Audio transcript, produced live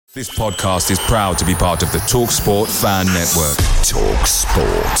This podcast is proud to be part of the TalkSport Fan Network.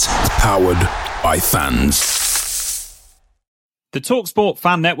 TalkSport. Powered by fans. The TalkSport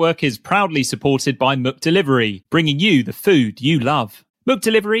Fan Network is proudly supported by McDelivery, bringing you the food you love.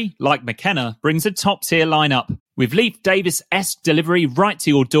 McDelivery, like McKenna, brings a top-tier lineup. With Leif Davis-esque delivery right to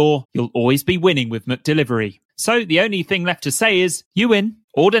your door, you'll always be winning with McDelivery. So the only thing left to say is, you win.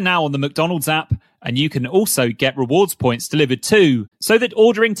 Order now on the McDonald's app, and you can also get rewards points delivered too, so that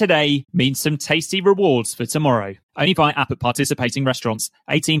ordering today means some tasty rewards for tomorrow. Only via app at participating restaurants.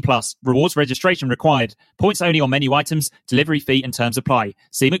 18 plus. Rewards registration required. Points only on menu items. Delivery fee and terms apply.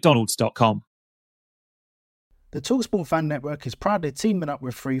 See mcdonalds.com. The TalkSport Fan Network is proudly teaming up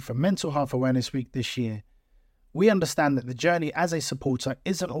with Free for Mental Health Awareness Week this year. We understand that the journey as a supporter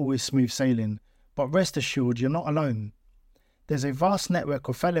isn't always smooth sailing, but rest assured you're not alone. There's a vast network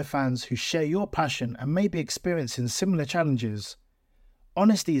of fellow fans who share your passion and may be experiencing similar challenges.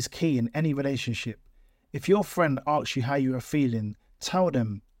 Honesty is key in any relationship. If your friend asks you how you are feeling, tell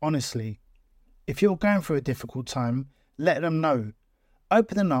them honestly. If you're going through a difficult time, let them know.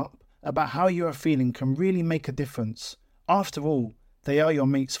 Opening up about how you are feeling can really make a difference. After all, they are your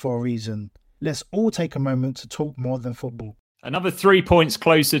mates for a reason. Let's all take a moment to talk more than football. Another 3 points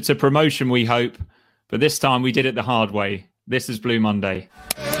closer to promotion, we hope. But this time we did it the hard way. This is Blue Monday.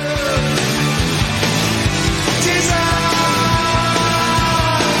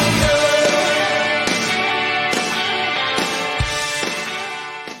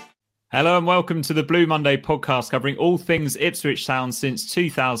 Hello and welcome to the Blue Monday podcast covering all things Ipswich Town since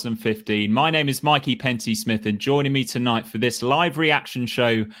 2015. My name is Mikey Penty-Smith and joining me tonight for this live reaction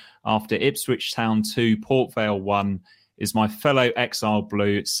show after Ipswich Town 2, Port Vale 1 is my fellow Exile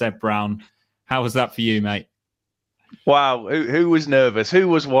Blue, Seb Brown. How was that for you, mate? Wow, who was nervous? Who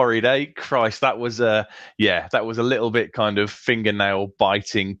was worried, eh? Christ, that was that was a little bit kind of fingernail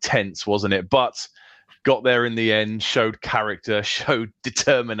biting tense, wasn't it? But got there in the end, showed character, showed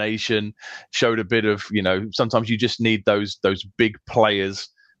determination, showed a bit of, sometimes you just need those big players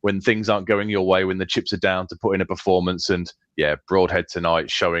when things aren't going your way, when the chips are down, to put in a performance. And Broadhead tonight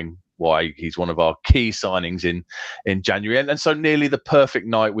showing why he's one of our key signings in January. And so nearly the perfect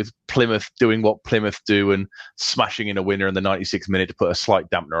night with Plymouth doing what Plymouth do and smashing in a winner in the 96th minute to put a slight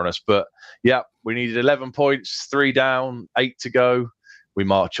dampener on us. But we needed 11 points, 3 down, 8 to go. We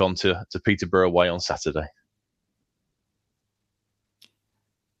march on to Peterborough away on Saturday.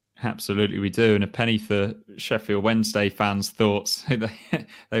 Absolutely, we do. And a penny for Sheffield Wednesday fans' thoughts.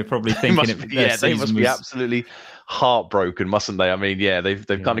 They're probably thinking they must be absolutely heartbroken, mustn't they? I mean, they've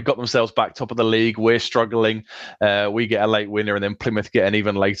kind of got themselves back top of the league. We're struggling. We get a late winner, and then Plymouth get an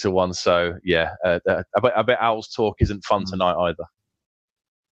even later one. So I bet Owls talk isn't fun tonight either.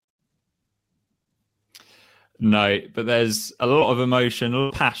 No, but there's a lot of emotion, a lot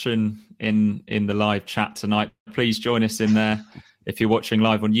of passion in the live chat tonight. Please join us in there. If you're watching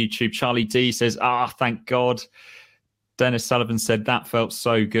live on YouTube, Charlie D says, thank God. Dennis Sullivan said, that felt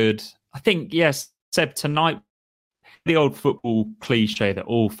so good. I think, yes, Seb, tonight, the old football cliche that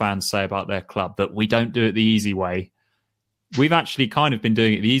all fans say about their club, that we don't do it the easy way. We've actually kind of been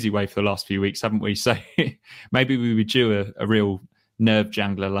doing it the easy way for the last few weeks, haven't we? So maybe we would do a real nerve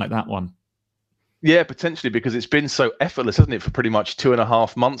jangler like that one. Yeah, potentially, because it's been so effortless, hasn't it, for pretty much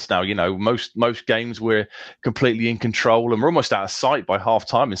 2.5 months now. Most games we're completely in control, and we're almost out of sight by half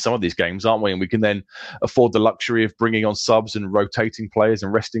time in some of these games, aren't we? And we can then afford the luxury of bringing on subs and rotating players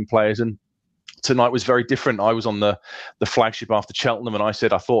and resting players. And tonight was very different. I was on the flagship after Cheltenham, and I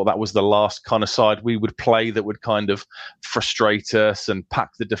said I thought that was the last kind of side we would play that would kind of frustrate us and pack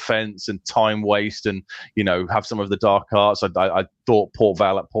the defence and time waste and, have some of the dark arts. I thought Port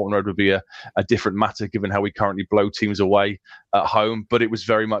Vale at Portland Road would be a different matter given how we currently blow teams away at home. But it was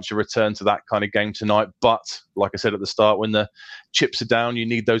very much a return to that kind of game tonight. But like I said at the start, when the chips are down, you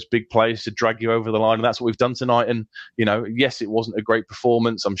need those big players to drag you over the line. And that's what we've done tonight. And, yes, it wasn't a great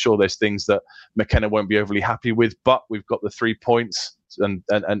performance. I'm sure there's things that McKenna won't be overly happy with, but we've got the 3 points. And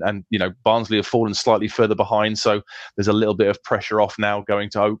Barnsley have fallen slightly further behind. So there's a little bit of pressure off now going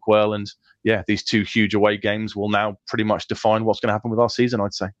to Oakwell. And these 2 huge away games will now pretty much define what's going to happen with our season,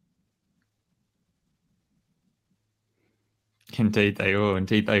 I'd say. Indeed they will.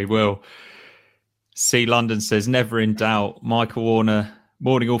 Indeed they will. C. London says, never in doubt. Michael Warner,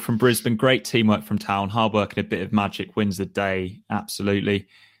 morning all from Brisbane. Great teamwork from town. Hard work and a bit of magic wins the day. Absolutely.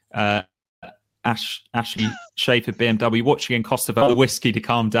 Ashley Schaefer, BMW, watching in Costa Verde whiskey to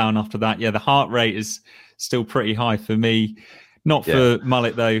calm down after that. The heart rate is still pretty high for me. Not for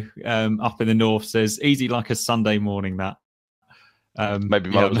Mullet, though, up in the north, says, easy like a Sunday morning, that.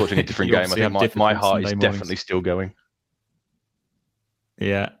 Maybe Mullet was watching a different game. I think my heart is definitely still going.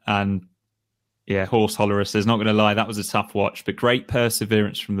 Yeah, and yeah, Horse Hollerus, there's not going to lie, that was a tough watch, but great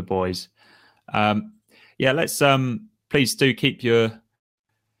perseverance from the boys. Yeah, let's please do keep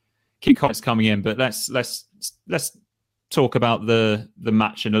comments coming in, but let's talk about the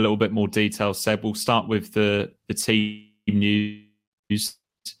match in a little bit more detail. Seb, we'll start with the team news.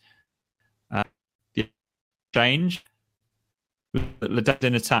 The change, Ledet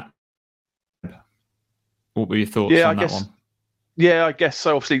in attack. What were your thoughts on that one? Yeah, I guess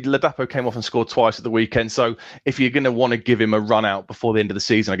so. Obviously, Ladapo came off and scored twice at the weekend. So if you're going to want to give him a run out before the end of the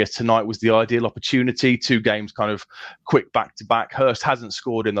season, I guess tonight was the ideal opportunity. 2 games kind of quick back-to-back. Hurst hasn't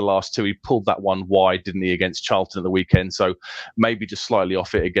scored in the last 2. He pulled that one wide, didn't he, against Charlton at the weekend. So maybe just slightly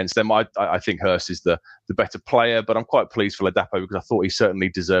off it against them. I think Hurst is the better player, but I'm quite pleased for Ladapo because I thought he certainly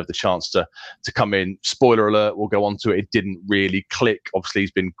deserved the chance to come in. Spoiler alert, we'll go on to it. It didn't really click. Obviously,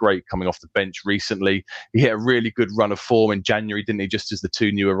 he's been great coming off the bench recently. He hit a really good run of form in January, didn't he, just as the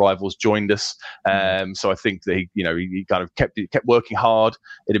 2 new arrivals joined us. So I think that he kind of kept working hard.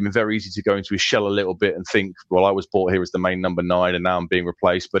 It had been very easy to go into his shell a little bit and think, well, I was brought here as the main number 9 and now I'm being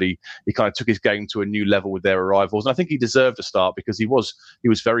replaced. But he kind of took his game to a new level with their arrivals. And I think he deserved a start because he was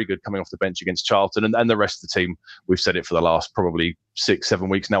very good coming off the bench against Charlton. And the rest of the team, we've said it for the last probably 6-7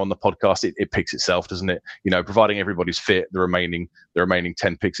 weeks now on the podcast, it picks itself, doesn't it? Providing everybody's fit, the remaining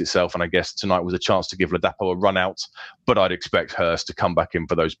 10 picks itself. And I guess tonight was a chance to give Ladapo a run out, but I'd expect Hurst to come back in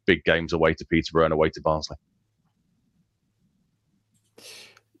for those big games away to Peterborough and away to Barnsley.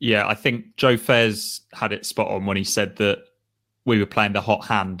 Yeah, I think Joe Fairs had it spot on when he said that we were playing the hot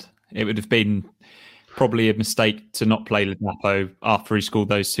hand. It would have been probably a mistake to not play Ladapo after he scored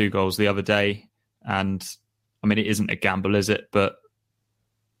those 2 goals the other day. And I mean, it isn't a gamble, is it? But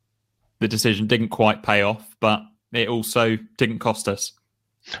the decision didn't quite pay off, but it also didn't cost us.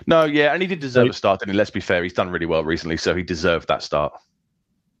 No, yeah, and he did deserve a start, didn't he? Let's be fair, he's done really well recently, so he deserved that start.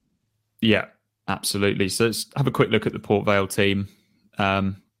 Yeah, absolutely. So let's have a quick look at the Port Vale team.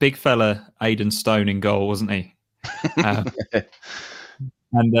 Big fella Aidan Stone in goal, wasn't he?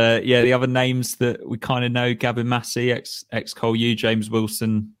 And the other names that we kind of know, Gavin Massey, ex-Col U, James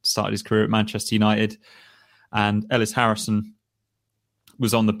Wilson, started his career at Manchester United, and Ellis Harrison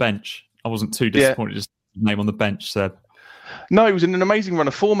was on the bench. I wasn't too disappointed just his name on the bench, Seb. No, he was in an amazing run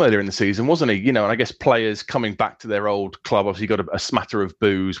of form earlier in the season, wasn't he? And I guess players coming back to their old club, obviously got a smatter of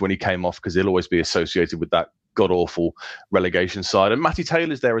boos when he came off because he'll always be associated with that god-awful relegation side. And Matty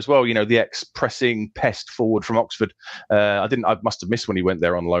Taylor's there as well, the ex-pressing pest forward from Oxford. I must have missed when he went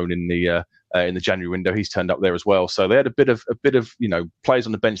there on loan in the January window. He's turned up there as well. So they had a bit of players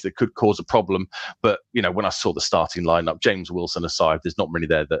on the bench that could cause a problem. But when I saw the starting lineup, James Wilson aside, there's not many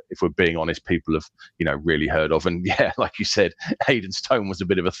there that, if we're being honest, people have really heard of. And yeah, like you said, Aidan Stone was a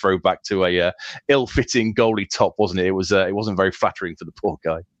bit of a throwback to a ill-fitting goalie top, wasn't it? It wasn't very flattering for the poor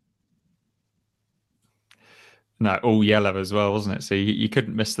guy. No, all yellow as well, wasn't it? So you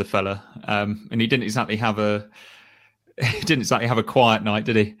couldn't miss the fella, and he didn't exactly have a quiet night,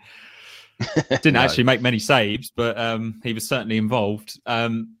 did he? Didn't actually make many saves, but he was certainly involved.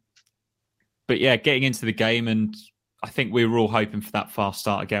 But yeah, getting into the game, and I think we were all hoping for that fast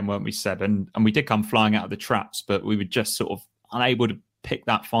start again, weren't we, Seb? And we did come flying out of the traps, but we were just sort of unable to pick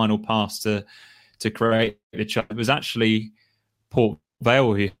that final pass to create the chance. It was actually Port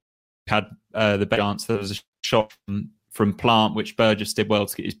Vale who had the better chance. There was a shot from Plant, which Burgess did well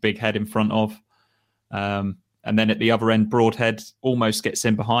to get his big head in front of. And then at the other end, Broadhead almost gets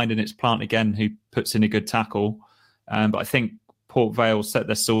in behind, and it's Plant again who puts in a good tackle. But I think Port Vale set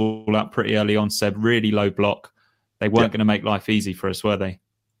their stall up pretty early on, Seb, really low block. They weren't going to make life easy for us, were they?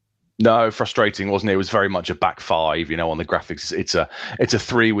 No, frustrating, wasn't it? It was very much a back 5, on the graphics. It's a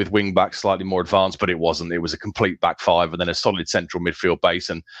 3 with wing backs slightly more advanced, but it wasn't. It was a complete back 5 and then a solid central midfield base.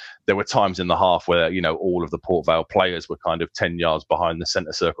 And there were times in the half where, all of the Port Vale players were kind of 10 yards behind the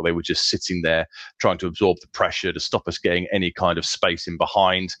centre circle. They were just sitting there trying to absorb the pressure to stop us getting any kind of space in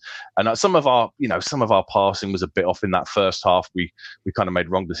behind. And some of our passing was a bit off in that first half. We kind of made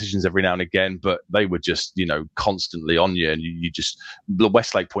wrong decisions every now and again, but they were just, constantly on you. And you just,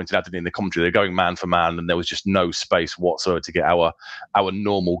 Westlake pointed out in the commentary, they're going man for man, and there was just no space whatsoever to get our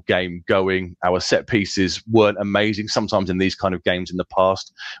normal game going. Our set pieces weren't amazing. Sometimes in these kind of games in the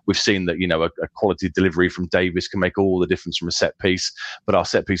past, we've seen that, a quality delivery from Davis can make all the difference from a set piece, but our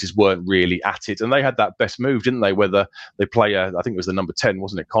set pieces weren't really at it. And they had that best move, didn't they? Whether they play, I think it was the number 10,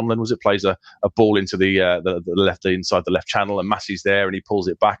 wasn't it? Conlon, was it? Plays a ball into the left, inside the left channel, and Massey's there and he pulls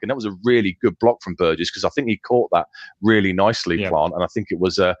it back. And that was a really good block from Burgess, because I think he caught that really nicely, Plant. And I think it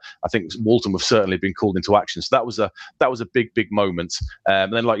was, I think Walton have certainly been called into action. So that was a big moment.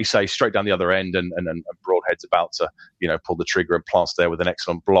 And then, like you say, straight down the other end, and Broadhead's about to, pull the trigger, and Plant's there with an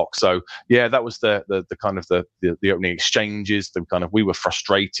excellent block. So yeah, that was the kind of the opening exchanges. We were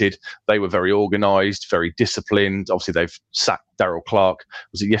frustrated. They were very organised, very disciplined. Obviously, they've sacked Daryl Clark.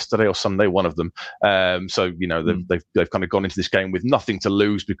 Was it yesterday or Sunday? One of them. They've kind of gone into this game with nothing to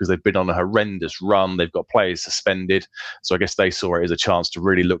lose, because they've been on a horrendous run. They've got players suspended. So I guess they saw it as a chance to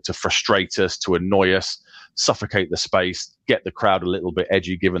really look to frustrate us, to annoy us, suffocate the space, get the crowd a little bit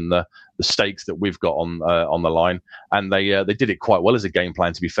edgy given the stakes that we've got on the line. And they did it quite well as a game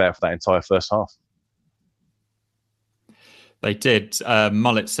plan, to be fair, for that entire first half. They did.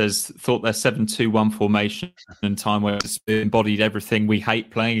 Mullet says, thought their 7-2-1 formation and time where it's embodied everything we hate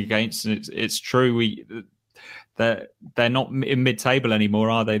playing against. And it's true. They're not in mid-table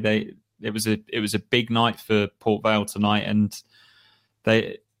anymore, are they? It was a big night for Port Vale tonight, and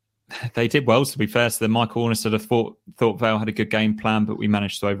they did well, to be fair. So then Michael Orner said, I thought Vale had a good game plan, but we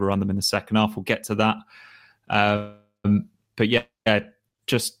managed to overrun them in the second half. We'll get to that. But yeah,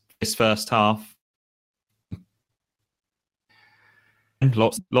 just this first half,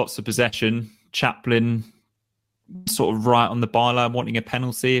 lots of possession. Chaplin sort of right on the byline, wanting a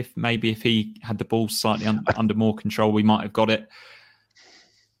penalty. If he had the ball slightly under more control, we might have got it.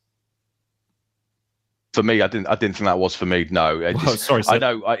 For me, I didn't think that was for me. No, sorry. So, I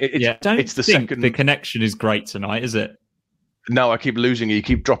know. It's the second. The connection is great tonight, is it? No, I keep losing you. You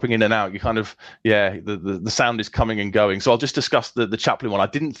keep dropping in and out. You kind of, the sound is coming and going. So I'll just discuss the Chaplin one. I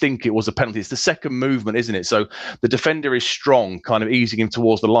didn't think it was a penalty. It's the second movement, isn't it? So the defender is strong, kind of easing him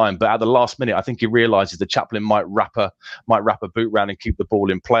towards the line. But at the last minute, I think he realises the Chaplin might wrap a boot round and keep the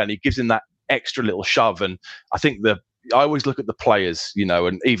ball in play. And he gives him that extra little shove. And I think I always look at the players,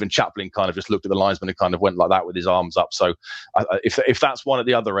 and even Chaplin kind of just looked at the linesman and kind of went like that with his arms up. So if that's one at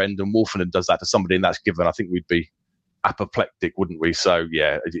the other end and Wolfenden does that to somebody and that's given, I think we'd be apoplectic, wouldn't we? So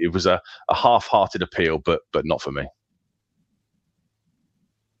yeah, it was a half-hearted appeal, but not for me.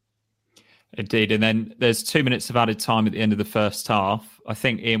 Indeed. And then there's 2 minutes of added time at the end of the first half. I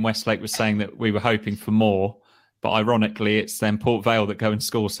think Ian Westlake was saying that we were hoping for more, but ironically it's then Port Vale that go and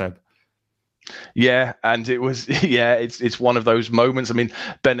score, Seb. Yeah, and it was, it's one of those moments. I mean,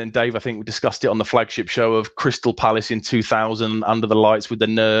 Ben and Dave, I think we discussed it on the flagship show of Crystal Palace in 2000, under the lights with the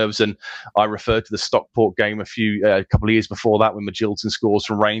nerves. And I referred to the Stockport game a couple of years before that when Magilton scores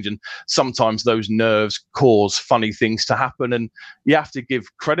from range. And sometimes those nerves cause funny things to happen. And you have to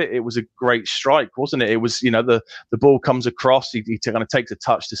give credit. It was a great strike, wasn't it? It was, the ball comes across. He kind of takes a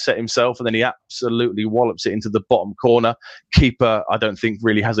touch to set himself, and then he absolutely wallops it into the bottom corner. Keeper, I don't think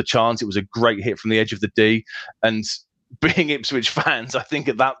really has a chance. It was a great hit from the edge of the D, and being Ipswich fans, I think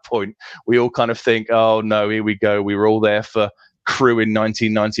at that point we all kind of think, oh no, here we go, we were all there for Crewe in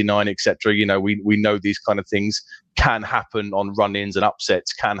 1999, etc. We know these kind of things can happen on run-ins, and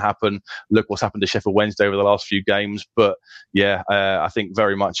upsets can happen. Look what's happened to Sheffield Wednesday over the last few games. But I think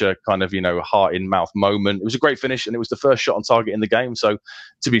very much a kind of heart-in-mouth moment. It was a great finish, and it was the first shot on target in the game. So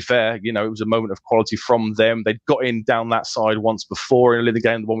to be fair, it was a moment of quality from them. They'd got in down that side once before in the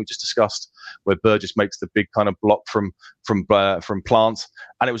game, the one we just discussed, where Burgess makes the big kind of block from Plant,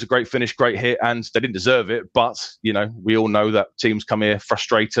 and it was a great finish, great hit, and they didn't deserve it. But we all know that teams come here,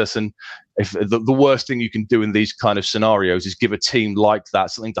 frustrate us, and if the worst thing you can do in these kind of scenarios is give a team like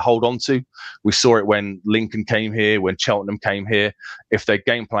that something to hold on to. We saw it when Lincoln came here, when Cheltenham came here. If their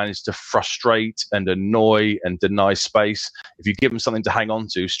game plan is to frustrate and annoy and deny space, if you give them something to hang on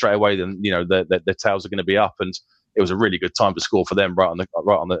to straight away, then their tails are going to be up. And it was a really good time to score for them right on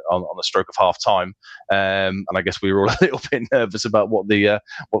the stroke of half time. And I guess we were all a little bit nervous about what the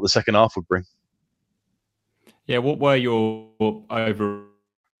second half would bring. Yeah, what were your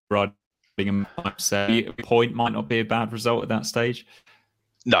overriding? A point might not be a bad result at that stage.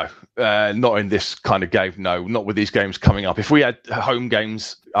 No, not in this kind of game. No, not with these games coming up. If we had home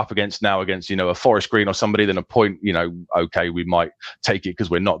games up against a Forest Green or somebody, then a point, okay, we might take it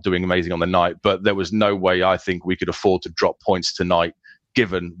because we're not doing amazing on the night. But there was no way I think we could afford to drop points tonight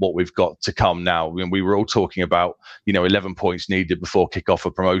given what we've got to come now. We were all talking about, 11 points needed before kick-off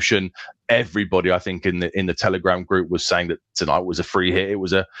for promotion. Everybody, I think, in the Telegram group was saying that tonight was a free hit. It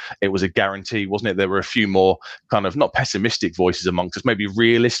was a guarantee, wasn't it? There were a few more kind of not pessimistic voices amongst us, maybe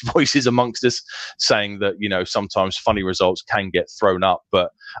realist voices amongst us, saying that sometimes funny results can get thrown up,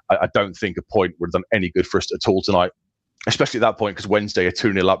 but I don't think a point would have done any good for us at all tonight. Especially at that point, because Wednesday are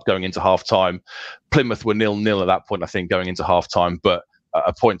 2-0 up going into half-time. Plymouth were 0-0 at that point, I think, going into half-time. But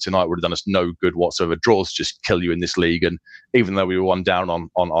a point tonight would have done us no good whatsoever. Draws just kill you in this league. And even though we were 1 down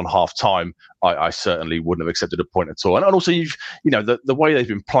on half-time, I certainly wouldn't have accepted a point at all. And also, the way they've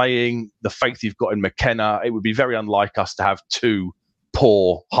been playing, the faith you've got in McKenna, it would be very unlike us to have 2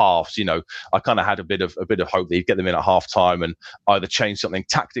 poor halves. I kind of had a bit of hope that he'd get them in at half-time and either change something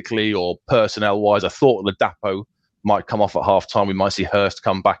tactically or personnel-wise. I thought Ladapo might come off at half-time. We might see Hurst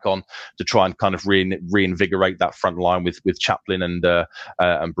come back on to try and kind of reinvigorate that front line with Chaplin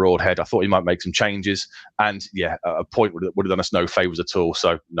and Broadhead. I thought he might make some changes, and a point would have done us no favours at all.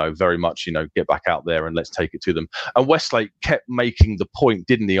 So no, very much get back out there and let's take it to them. And Westlake kept making the point,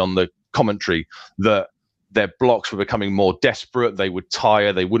 didn't he, on the commentary, that their blocks were becoming more desperate. They would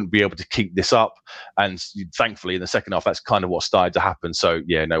tire. They wouldn't be able to keep this up. And thankfully, in the second half, that's kind of what started to happen. So,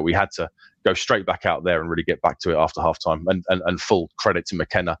 we had to go straight back out there and really get back to it after halftime. And full credit to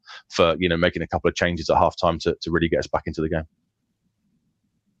McKenna for, making a couple of changes at halftime to really get us back into the game.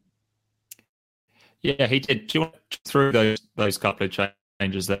 Yeah, he did. Do you want to through those couple of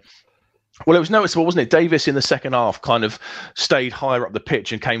changes there? Well, it was noticeable, wasn't it? Davis in the second half kind of stayed higher up the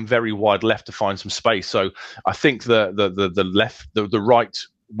pitch and came very wide left to find some space. So I think the right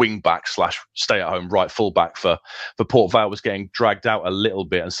wing back / stay at home right full back for Port Vale was getting dragged out a little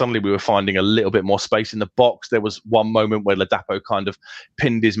bit, and suddenly we were finding a little bit more space in the box. There was one moment where Ladapo kind of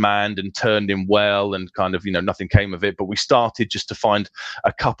pinned his man and turned him well, and kind of nothing came of it. But we started just to find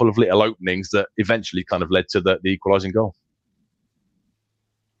a couple of little openings that eventually kind of led to the equalising goal.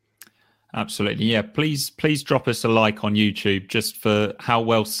 Absolutely. Yeah. Please drop us a like on YouTube just for how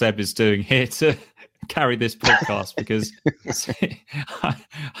well Seb is doing here to carry this podcast, because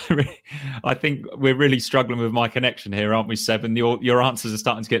I think we're really struggling with my connection here, aren't we, Seb? And your answers are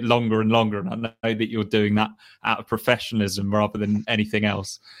starting to get longer and longer. And I know that you're doing that out of professionalism rather than anything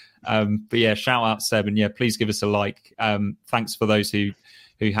else. But yeah, shout out Seb, and please give us a like. Thanks for those who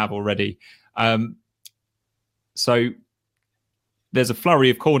have already. So there's a flurry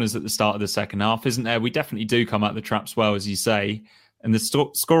of corners at the start of the second half, isn't there? We definitely do come out the traps well, as you say. And the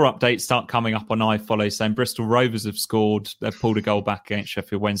score updates start coming up on iFollow saying Bristol Rovers have scored. They've pulled a goal back against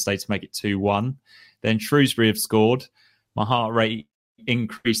Sheffield Wednesday to make it 2-1. Then Shrewsbury have scored. My heart rate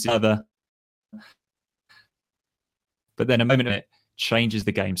increases further. But then a moment of it changes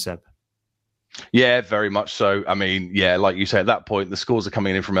the game, Seb. Yeah, very much so. I mean, like you say, at that point, the scores are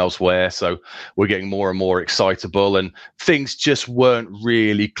coming in from elsewhere. So we're getting more and more excitable, and things just weren't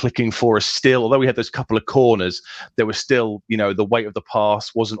really clicking for us still. Although we had those couple of corners, there was still, the weight of the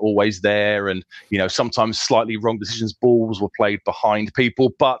pass wasn't always there. And, sometimes slightly wrong decisions. Balls were played behind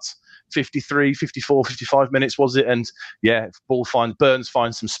people, but 53, 54, 55 minutes, was it? And Burns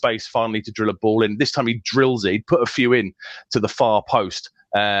finds some space finally to drill a ball in. This time he drills it. He'd put a few in to the far post.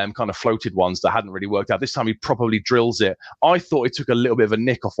 Kind of floated ones that hadn't really worked out. This time he probably drills it. I thought he took a little bit of a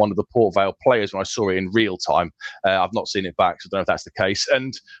nick off one of the Port Vale players when I saw it in real time. I've not seen it back, so I don't know if that's the case.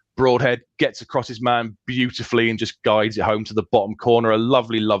 And Broadhead gets across his man beautifully and just guides it home to the bottom corner. A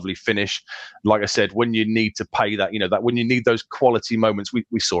lovely, lovely finish. Like I said, when you need to pay that, that when you need those quality moments,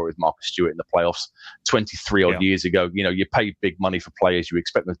 we saw it with Marcus Stewart in the playoffs 23 odd years ago. You pay big money for players, you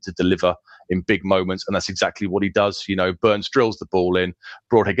expect them to deliver in big moments, and that's exactly what he does. Burns drills the ball in,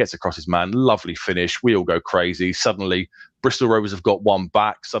 Broadhead gets across his man, lovely finish. We all go crazy. Suddenly, Bristol Rovers have got one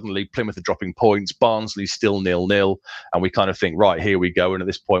back. Suddenly, Plymouth are dropping points. Barnsley's still 0-0. And we kind of think, right, here we go. And at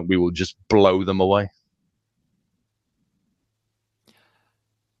this point, we will just blow them away.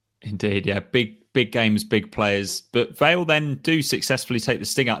 Indeed, yeah. Big games, big players. But Vale then do successfully take the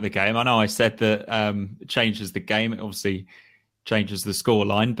sting out of the game. I know I said that it changes the game. It obviously changes the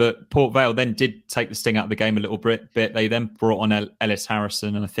scoreline. But Port Vale then did take the sting out of the game a little bit. They then brought on Ellis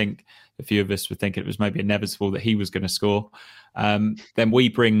Harrison, and I think a few of us were thinking it was maybe inevitable that he was going to score. Then we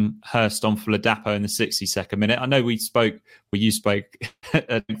bring Hurst on for Ladapo in the 62nd minute. I know you spoke at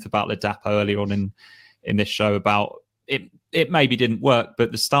length about Ladapo earlier on in this show about it. It maybe didn't work,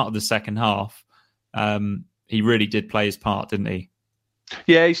 but the start of the second half, he really did play his part, didn't he?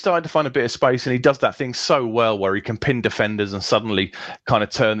 Yeah, he's starting to find a bit of space, and he does that thing so well where he can pin defenders and suddenly kind of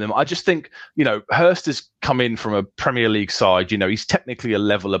turn them. I just think, Hurst has come in from a Premier League side. He's technically a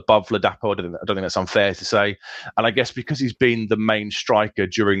level above Ladapo. I don't think that's unfair to say. And I guess because he's been the main striker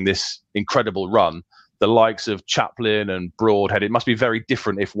during this incredible run, the likes of Chaplin and Broadhead, it must be very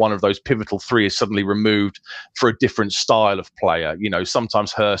different if one of those pivotal three is suddenly removed for a different style of player.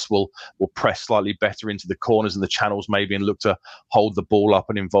 Sometimes Hurst will press slightly better into the corners and the channels maybe and look to hold the ball up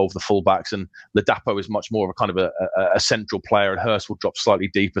and involve the fullbacks. And Ladapo is much more of a kind of a central player, and Hurst will drop slightly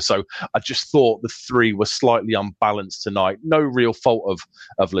deeper. So I just thought the three were slightly unbalanced tonight. No real fault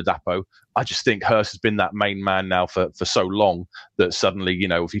of Ladapo. I just think Hurst has been that main man now for so long that suddenly,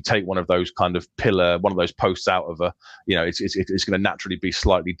 if you take one of those kind of one of those posts out of it's going to naturally be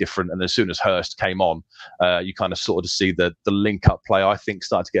slightly different. And as soon as Hurst came on, you kind of sort of see the link up play, I think,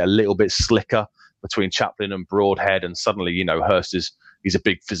 started to get a little bit slicker between Chaplin and Broadhead. And suddenly, Hurst he's a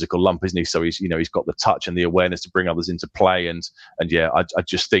big physical lump, isn't he? So he's got the touch and the awareness to bring others into play. And yeah, I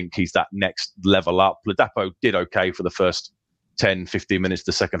just think he's that next level up. Ladapo did okay for the first 10, 15 minutes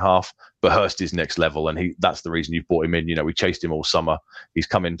the second half, but Hurst is next level, and that's the reason you brought him in. We chased him all summer. He's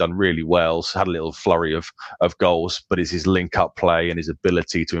come in, done really well, had a little flurry of goals, but it's his link-up play and his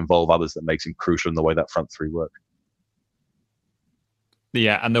ability to involve others that makes him crucial in the way that front three work.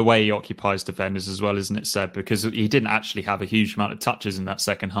 Yeah, and the way he occupies defenders as well, isn't it, Seb? Because he didn't actually have a huge amount of touches in that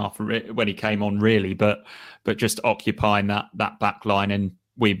second half when he came on, really, but just occupying that back line, and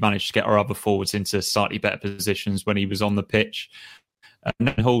we managed to get our other forwards into slightly better positions when he was on the pitch. And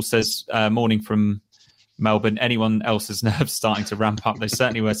then Hall says, morning from Melbourne. Anyone else's nerves starting to ramp up? They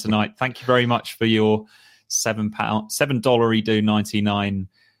certainly were tonight. Thank you very much for your $7.99.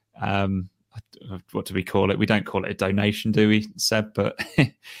 What do we call it? We don't call it a donation, do we, Seb? But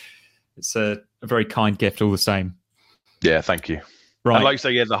it's a very kind gift all the same. Yeah, thank you. Right. And like you say,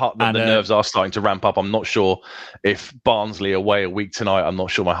 yeah, the nerves are starting to ramp up. I'm not sure if Barnsley away a week tonight, I'm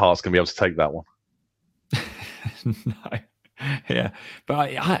not sure my heart's going to be able to take that one. No. Yeah.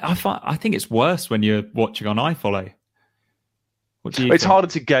 But I think it's worse when you're watching on iFollow. What do you think? Harder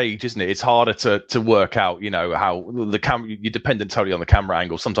to gauge, isn't it? It's harder to work out, how the camera, you're dependent totally on the camera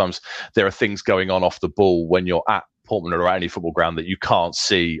angle. Sometimes there are things going on off the ball when you're at Portman or at any football ground that you can't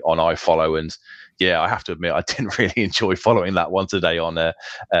see on iFollow. And yeah, I have to admit, I didn't really enjoy following that one today on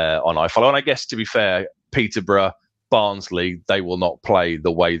iFollow. And I guess, to be fair, Peterborough, Barnsley, they will not play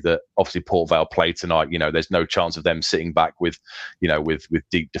the way that obviously Port Vale played tonight. There's no chance of them sitting back with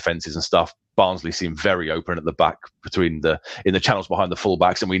deep defences and stuff. Barnsley seem very open at the back in the channels behind the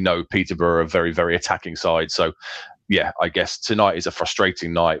fullbacks, and we know Peterborough are a very, very attacking side. So yeah, I guess tonight is a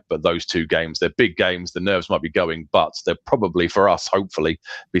frustrating night, but those two games, they're big games. The nerves might be going, but they're probably, for us, hopefully,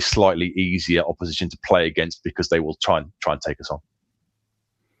 be slightly easier opposition to play against because they will try and take us on.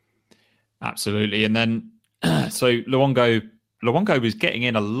 Absolutely. And then, so Luongo was getting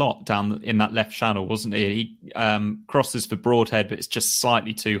in a lot down in that left channel, wasn't he? He crosses for Broadhead, but it's just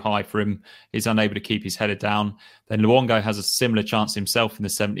slightly too high for him. He's unable to keep his header down. Then Luongo has a similar chance himself in the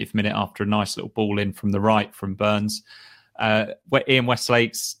 70th minute after a nice little ball in from the right from Burns. Ian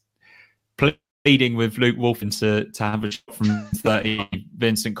Westlake's pleading with Luke Wolfen to have a shot from 30,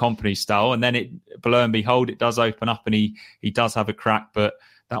 Vincent Kompany style. And then below and behold, it does open up and he does have a crack, but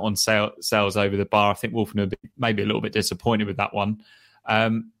that one sails over the bar. I think Wolfen would be maybe a little bit disappointed with that one.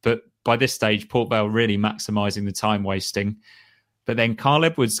 But by this stage, Port Vale really maximising the time wasting. But then Carl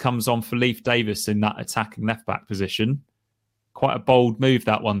Edwards comes on for Leif Davis in that attacking left-back position. Quite a bold move,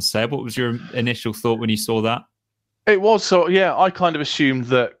 that one, Seb. What was your initial thought when you saw that? It was. So, yeah, I kind of assumed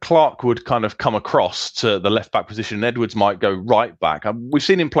that Clark would kind of come across to the left-back position and Edwards might go right-back. We've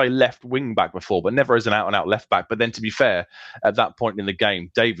seen him play left wing-back before, but never as an out-and-out left-back. But then, to be fair, at that point in the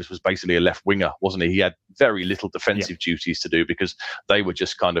game, Davis was basically a left winger, wasn't he? He had very little defensive duties to do because they were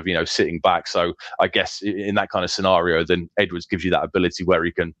just kind of, sitting back. So I guess in that kind of scenario, then Edwards gives you that ability where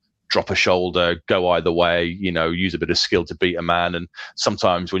he can drop a shoulder, go either way, use a bit of skill to beat a man. And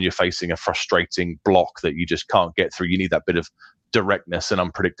sometimes when you're facing a frustrating block that you just can't get through, you need that bit of directness and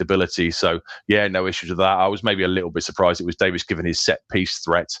unpredictability. So yeah, no issues with that. I was maybe a little bit surprised it was Davis given his set piece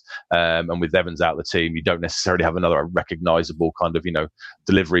threat. And with Evans out of the team, you don't necessarily have another recognisable kind of,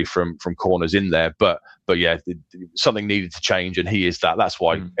 delivery from corners in there. But yeah, something needed to change, and he is that. That's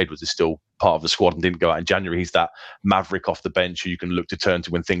why Edwards is still part of the squad and didn't go out in January. He's that maverick off the bench who you can look to turn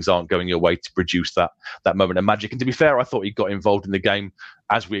to when things aren't going your way to produce that moment of magic. And to be fair, I thought he got involved in the game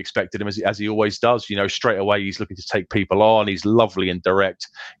as we expected him, as he always does. Straight away he's looking to take people on. He's lovely and direct.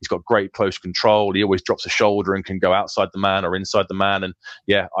 He's got great close control. He always drops a shoulder and can go outside the man or inside the man. And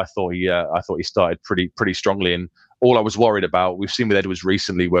yeah, I thought he started pretty strongly. And all I was worried about, we've seen with Edwards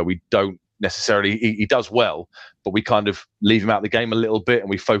recently where we don't necessarily, he does well, but we kind of leave him out of the game a little bit and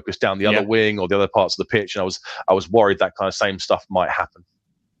we focus down the other wing or the other parts of the pitch. And I was worried that kind of same stuff might happen.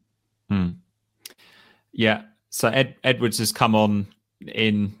 Yeah. So Edwards has come on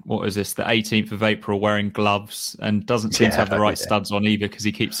in, what is this, the 18th of April, wearing gloves and doesn't seem to have the right studs on either because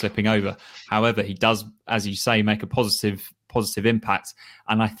he keeps slipping over. However, he does, as you say, make a positive impact.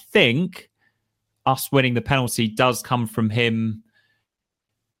 And I think us winning the penalty does come from him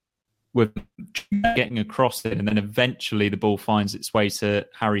with getting across it, and then eventually the ball finds its way to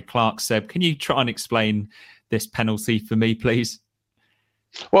Harry Clark. Seb, can you try and explain this penalty for me, please?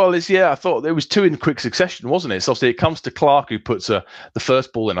 Well, I thought there was two in quick succession, wasn't it? So obviously it comes to Clark, who puts the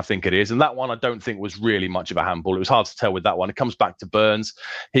first ball in, I think it is. And that one I don't think was really much of a handball. It was hard to tell with that one. It comes back to Burns.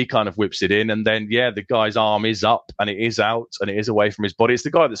 He kind of whips it in. And then, the guy's arm is up and it is out and it is away from his body. It's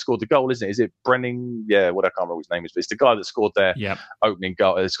the guy that scored the goal, isn't it? Is it Brenning? Yeah, I can't remember what his name is. But it's the guy that scored their opening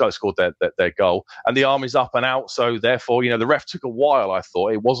goal. It's the guy that scored their goal. And the arm is up and out. So therefore, the ref took a while, I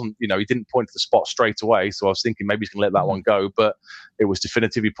thought. It wasn't, he didn't point to the spot straight away. So I was thinking maybe he's going to let that one go. But it was definitive.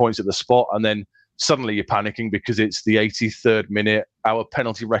 He points at the spot, and then suddenly you're panicking because it's the 83rd minute. Our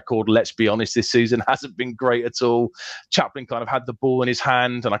penalty record, let's be honest, this season hasn't been great at all. Chaplin kind of had the ball in his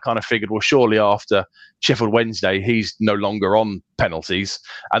hand, and I kind of figured, well, surely after Sheffield Wednesday, he's no longer on penalties.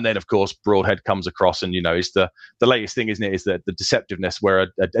 And then, of course, Broadhead comes across, and, it's the latest thing, isn't it, is the deceptiveness where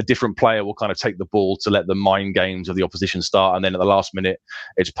a different player will kind of take the ball to let the mind games of the opposition start, and then at the last minute,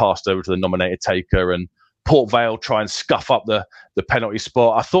 it's passed over to the nominated taker, and Port Vale try and scuff up the penalty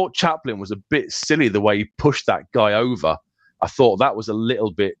spot. I thought Chaplin was a bit silly the way he pushed that guy over. I thought that was a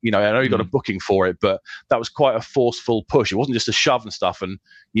little bit, I know he got a booking for it, but that was quite a forceful push. It wasn't just a shove and stuff, and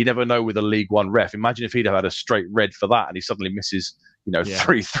you never know with a League One ref. Imagine if he'd have had a straight red for that and he suddenly misses,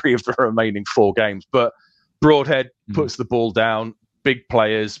 three of the remaining 4 games. But Broadhead puts the ball down, big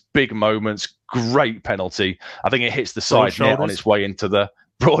players, big moments, great penalty. I think it hits the side net on its way into the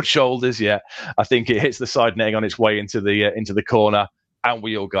broad shoulders. I think it hits the side netting on its way into the corner, and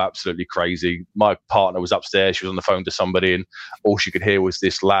we all go absolutely crazy. My partner was upstairs, she was on the phone to somebody, and all she could hear was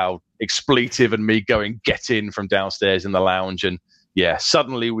this loud expletive and me going, "Get in," from downstairs in the lounge. And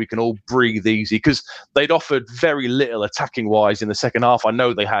suddenly we can all breathe easy because they'd offered very little attacking wise in the second half. I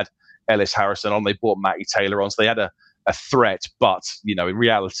know they had Ellis Harrison on, they brought Matty Taylor on, so they had a threat, but in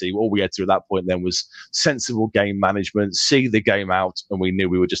reality, all we had to do at that point then was sensible game management, see the game out, and we knew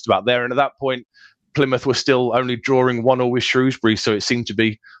we were just about there. And at that point, Plymouth were still only drawing 1-1 with Shrewsbury, so it seemed to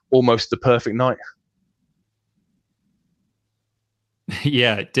be almost the perfect night.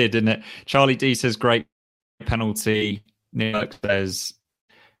 Yeah, it did, didn't it? Charlie D says great penalty. Nick says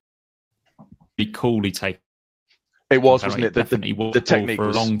be coolly taken. It was, wasn't it? Definitely was the technique for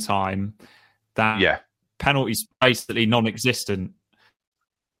a long time. That penalty's basically non-existent.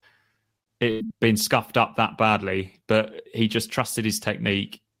 It been scuffed up that badly, but he just trusted his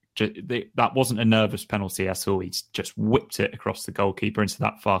technique. That wasn't a nervous penalty at all. He just whipped it across the goalkeeper into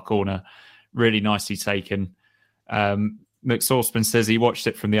that far corner. Really nicely taken. McSauceman says he watched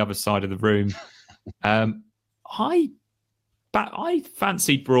it from the other side of the room. I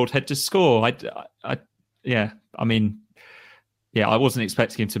fancied Broadhead to score. I wasn't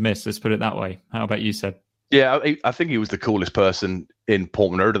expecting him to miss. Let's put it that way. How about you, Seb? Yeah, I think he was the coolest person in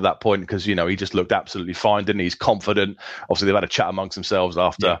Portman Road at that point because, he just looked absolutely fine, didn't he? He's confident. Obviously, they've had a chat amongst themselves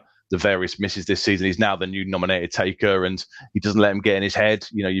after the various misses this season. He's now the new nominated taker and he doesn't let him get in his head.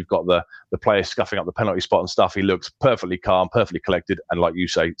 You've got the players scuffing up the penalty spot and stuff. He looks perfectly calm, perfectly collected, and like you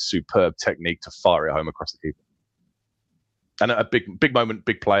say, superb technique to fire it home across the keeper. And a big moment,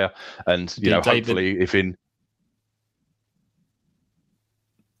 big player. And, hopefully if in...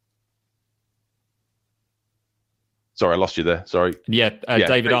 Sorry, I lost you there. Sorry.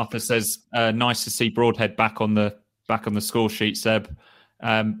 David Arthur says, nice to see Broadhead back on the score sheet, Seb.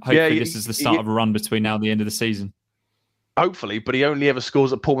 Hopefully this is the start of a run between now and the end of the season. Hopefully, but he only ever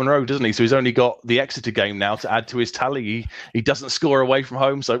scores at Portman Road, doesn't he? So he's only got the Exeter game now to add to his tally. He doesn't score away from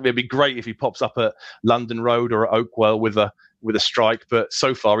home, so it'd be great if he pops up at London Road or at Oakwell with a strike. But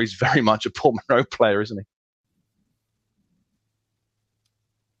so far, he's very much a Portman Road player, isn't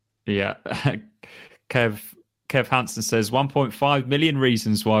he? Yeah. Kev Hansen says 1.5 million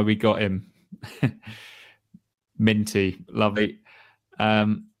reasons why we got him. Minty, lovely.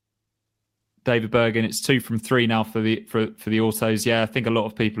 David Bergen, it's 2 from 3 now for the autos. Yeah, I think a lot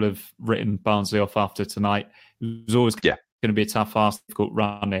of people have written Barnsley off after tonight. It was always going to be a tough, difficult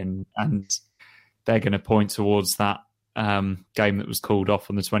run in, and they're going to point towards that game that was called off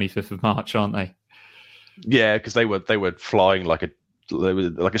on the 25th of March, aren't they? Yeah, because they were flying like a they were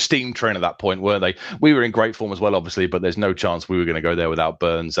like a steam train at that point, weren't they? We were in great form as well, obviously, but there's no chance we were going to go there without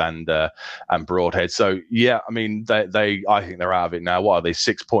Burns and Broadhead. So yeah, I mean, I think they're out of it now. What are they?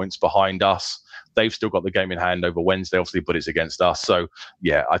 6 points behind us. They've still got the game in hand over Wednesday, obviously, but it's against us. So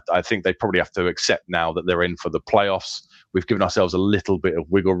yeah, I think they probably have to accept now that they're in for the playoffs. We've given ourselves a little bit of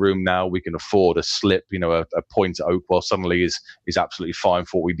wiggle room now. We can afford a slip, a point at Oakwell suddenly is absolutely fine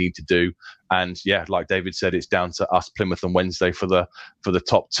for what we need to do. And yeah, like David said, it's down to us, Plymouth and Wednesday for the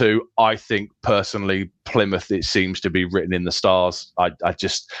top two. I think personally, Plymouth, it seems to be written in the stars.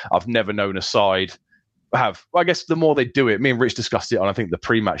 I've never known a side I guess the more they do it, me and Rich discussed it on, I think, the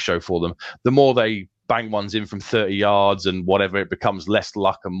pre-match show for them, the more they bang ones in from 30 yards and whatever, it becomes less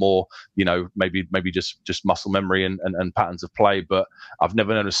luck and more, maybe just muscle memory and patterns of play. But I've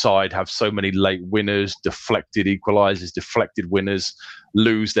never known a side have so many late winners, deflected equalisers, deflected winners,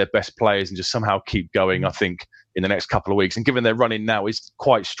 lose their best players and just somehow keep going. I think in the next couple of weeks, and given their running now is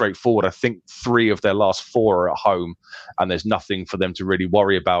quite straightforward, I think 3 of their last 4 are at home, and there's nothing for them to really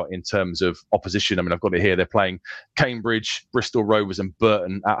worry about in terms of opposition. I mean, I've got it here. They're playing Cambridge, Bristol Rovers and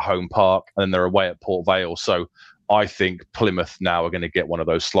Burton at home park, and then they're away at Port Vale. So I think Plymouth now are going to get one of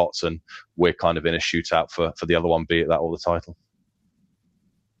those slots, and we're kind of in a shootout for the other one, be it that or the title.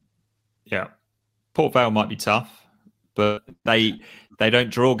 Yeah. Port Vale might be tough, but they don't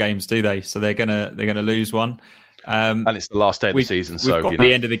draw games, do they? So they're gonna lose one. And it's the last day of the season, so we've got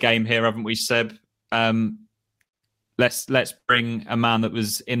the end of the game here, haven't we, Seb? Let's bring a man that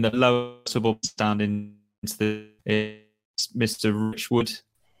was in the lower suburb stand into Mr. Rich Wood.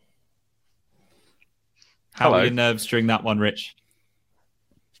 How are your nerves during that one, Rich?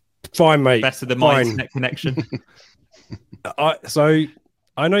 Fine, mate. Better than my internet connection. So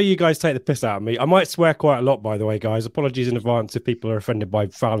I know you guys take the piss out of me. I might swear quite a lot, by the way, guys. Apologies in advance if people are offended by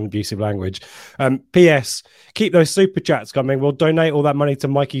foul and abusive language. P.S. Keep those super chats coming. We'll donate all that money to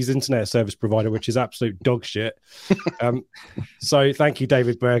Mikey's internet service provider, which is absolute dog shit. So thank you,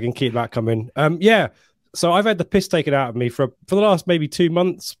 David Berg, and keep that coming. Yeah. So I've had the piss taken out of me for the last maybe 2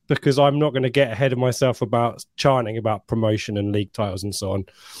 months because I'm not going to get ahead of myself about chanting about promotion and league titles and so on.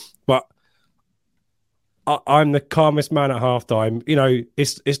 But I'm the calmest man at halftime.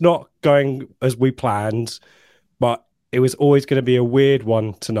 It's not going as we planned, but it was always going to be a weird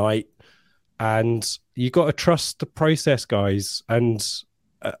one tonight. And you got to trust the process, guys. And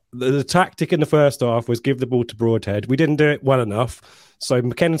the tactic in the first half was give the ball to Broadhead. We didn't do it well enough. So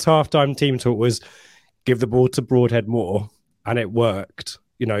McKennan's halftime team talk was give the ball to Broadhead more, and it worked.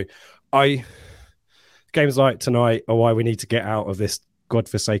 Games like tonight are why we need to get out of this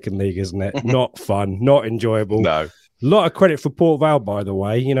godforsaken league, isn't it? Not fun, not enjoyable. No. A lot of credit for Port Vale, by the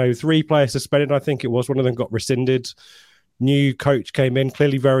way. 3 players suspended, I think it was. One of them got rescinded. New coach came in,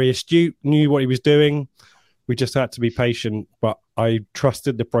 clearly very astute, knew what he was doing. We just had to be patient, but I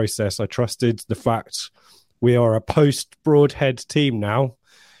trusted the process. I trusted the fact we are a post-Broadhead team now,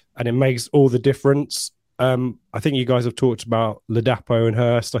 and it makes all the difference. I think you guys have talked about Ladapo and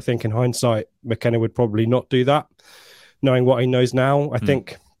Hurst. I think in hindsight, McKenna would probably not do that, knowing what he knows now. I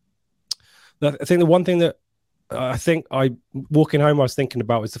think the one thing that walking home I was thinking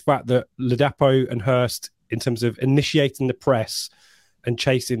about was the fact that Ladapo and Hurst, in terms of initiating the press and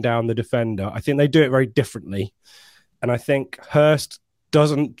chasing down the defender, I think they do it very differently. And I think Hurst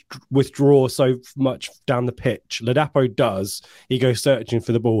doesn't withdraw so much down the pitch. Ladapo does. He goes searching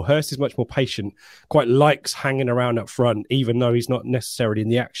for the ball. Hurst is much more patient, quite likes hanging around up front, even though he's not necessarily in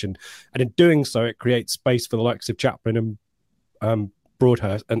the action. And in doing so, it creates space for the likes of Chaplin and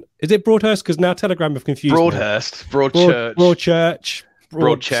Broadhurst. And is it Broadhurst? Because now Telegram have confused Broadhurst, me. Broadchurch,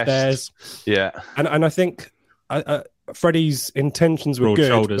 Broadstairs. Yeah. And I think Freddie's intentions were Broad good,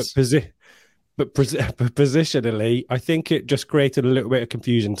 shoulders. but positionally, I think it just created a little bit of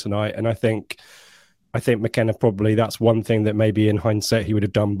confusion tonight. And I think McKenna probably, that's one thing that maybe in hindsight he would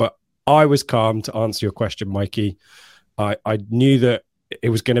have done. But I was calm, to answer your question, Mikey. I knew that it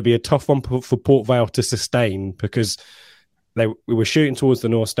was going to be a tough one for Port Vale to sustain because we were shooting towards the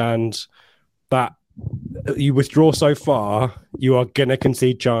north stand. That you withdraw so far, you are going to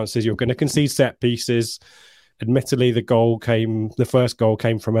concede chances. You're going to concede set pieces. Admittedly, the first goal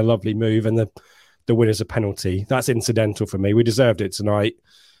came from a lovely move, and the winner's a penalty. That's incidental for me. We deserved it tonight.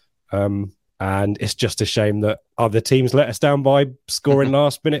 And it's just a shame that other teams let us down by scoring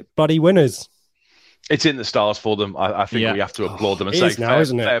last-minute bloody winners. It's in the stars for them. I think we have to applaud them and say,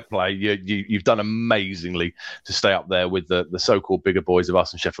 fair play. You've done amazingly to stay up there with the so-called bigger boys of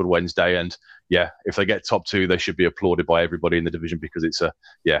us and Sheffield Wednesday. And yeah, if they get top 2, they should be applauded by everybody in the division because it's an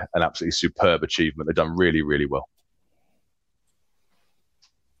absolutely superb achievement. They've done really, really well.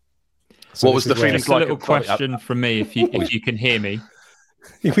 So what was the feeling Just a like? little question from me, if you can hear me.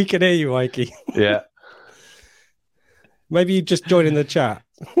 We can hear you, Mikey. Yeah. Maybe you just join in the chat.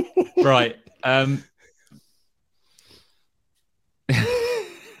 Right.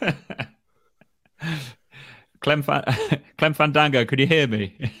 Clem Fandango, could you hear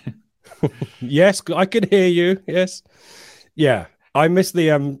me? Yes, I can hear you. Yes. Yeah. I missed the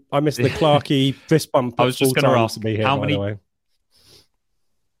Clarkey fist bump. I was just going to ask me here, how by many. the way.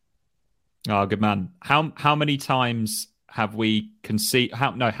 Oh, good man. How many times have we conceded?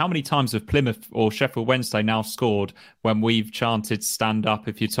 How many times have Plymouth or Sheffield Wednesday now scored when we've chanted "Stand up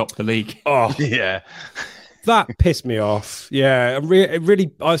if you top the league"? Oh, Yeah. that pissed me off. Yeah, it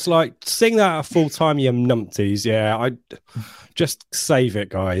really. I was like, sing that at full time, you numpties. Yeah, I just save it,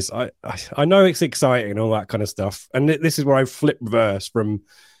 guys. I know it's exciting and all that kind of stuff, and this is where I flip reverse from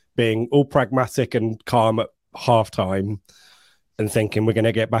being all pragmatic and calm at halftime and thinking we're going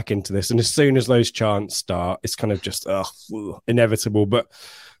to get back into this. And as soon as those chants start, it's kind of just inevitable. But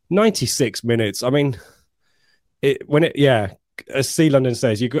 96 minutes, I mean, as C London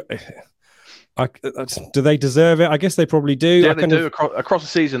says, do they deserve it? I guess they probably do. Yeah, they do. Across the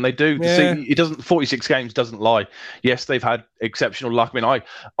season, they do. Yeah. See, 46 games doesn't lie. Yes, they've had exceptional luck. I mean,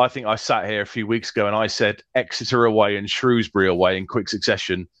 I think I sat here a few weeks ago and I said Exeter away and Shrewsbury away in quick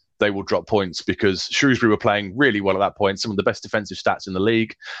succession, they will drop points, because Shrewsbury were playing really well at that point, some of the best defensive stats in the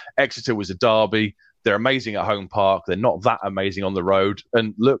league. Exeter was a derby. They're amazing at home park. They're not that amazing on the road.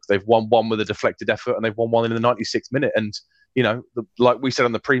 And look, they've won one with a deflected effort, and they've won one in the 96th minute. And, you know, like we said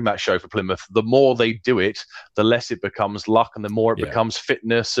on the pre-match show for Plymouth, the more they do it, the less it becomes luck, and the more it becomes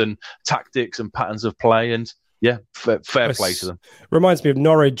fitness and tactics and patterns of play. And yeah, fair play to them. Reminds me of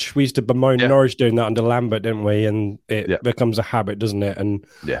Norwich. We used to bemoan Norwich doing that under Lambert, didn't we? And it becomes a habit, doesn't it? And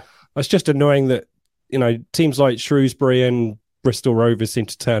it's just annoying that, you know, teams like Shrewsbury and Bristol Rovers seem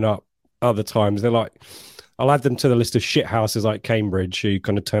to turn up other times. They're like, I'll add them to the list of shit houses like Cambridge, who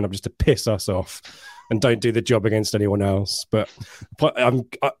kind of turn up just to piss us off and don't do the job against anyone else. But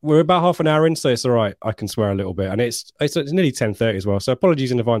we're about half an hour in, so it's all right. I can swear a little bit, and it's nearly 10:30 as well. So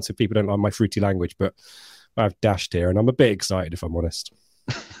apologies in advance if people don't like my fruity language, but I've dashed here, and I'm a bit excited, if I'm honest.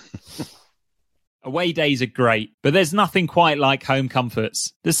 Away days are great, but there's nothing quite like home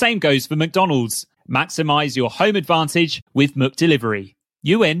comforts. The same goes for McDonald's. Maximise your home advantage with McDelivery.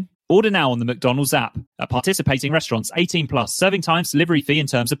 You in? Order now on the McDonald's app. At participating restaurants, 18 plus, serving times, delivery fee and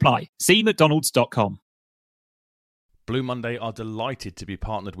terms apply. See mcdonalds.com. Blue Monday are delighted to be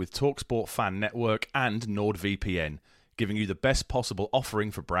partnered with TalkSport Fan Network and NordVPN, giving you the best possible offering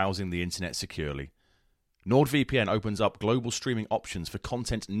for browsing the internet securely. NordVPN opens up global streaming options for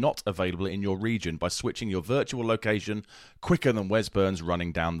content not available in your region by switching your virtual location quicker than Wes Burns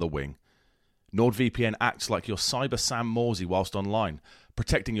running down the wing. NordVPN acts like your cyber Sam Morsey whilst online,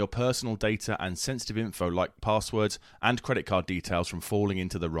 protecting your personal data and sensitive info like passwords and credit card details from falling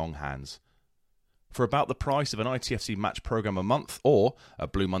into the wrong hands. For about the price of an ITFC match program a month or a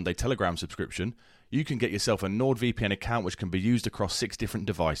Blue Monday Telegram subscription, you can get yourself a NordVPN account which can be used across 6 different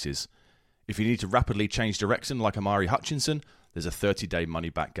devices. If you need to rapidly change direction like Amari Hutchinson, there's a 30-day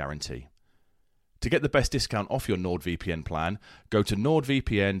money-back guarantee. To get the best discount off your NordVPN plan, go to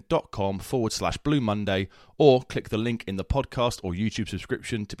nordvpn.com/Blue Monday or click the link in the podcast or YouTube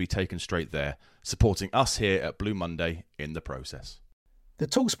subscription to be taken straight there, supporting us here at Blue Monday in the process. The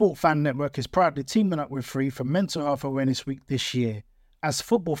TalkSport Fan Network is proudly teaming up with Free for Mental Health Awareness Week this year. As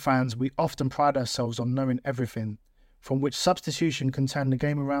football fans, we often pride ourselves on knowing everything, from which substitution can turn the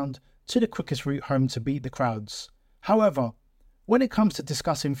game around to the quickest route home to beat the crowds. However, when it comes to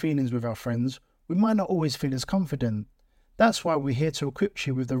discussing feelings with our friends, we might not always feel as confident. That's why we're here to equip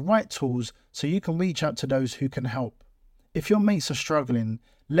you with the right tools so you can reach out to those who can help. If your mates are struggling,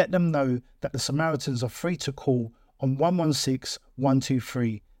 let them know that the Samaritans are free to call on 116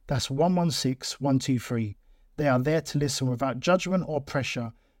 123. That's 116 123. They are there to listen without judgment or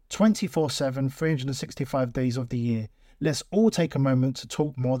pressure, 24/7, 365 days of the year. Let's all take a moment to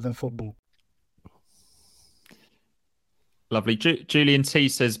talk more than football. Lovely. Julian T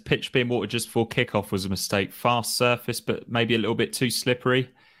says pitch being water just before kickoff was a mistake. Fast surface, but maybe a little bit too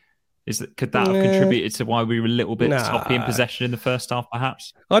slippery. Could that have contributed to why we were a little bit toppy in possession in the first half,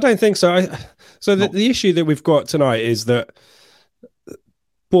 perhaps? I don't think so. The issue that we've got tonight is that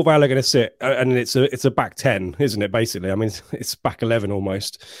Port Vale are going to sit, and it's a back 10, isn't it? Basically, I mean, it's back 11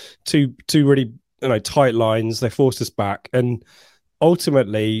 almost. Two really tight lines. They forced us back, and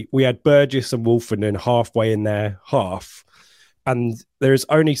ultimately we had Burgess and Wolfenden halfway in their half. And there is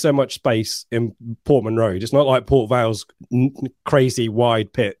only so much space in Portman Road. It's not like Port Vale's crazy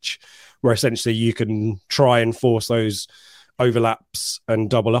wide pitch where essentially you can try and force those overlaps and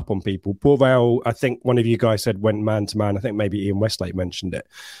double up on people. Port Vale, I think one of you guys said went man to man. I think maybe Ian Westlake mentioned it.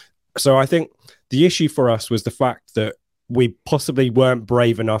 So I think the issue for us was the fact that we possibly weren't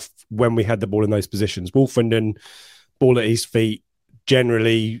brave enough when we had the ball in those positions. Wolfenden, ball at his feet.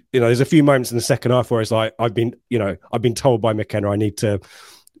 Generally, there's a few moments in the second half where it's like I've been told by McKenna I need to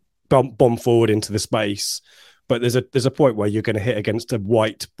bomb forward into the space. But there's a point where you're going to hit against a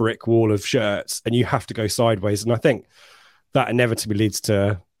white brick wall of shirts and you have to go sideways. And I think that inevitably leads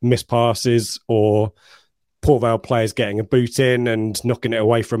to missed passes or Port Vale players getting a boot in and knocking it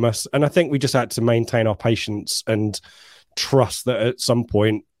away from us. And I think we just had to maintain our patience and trust that at some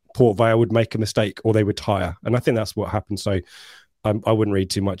point Port Vale would make a mistake or they would tire. And I think that's what happened. So I wouldn't read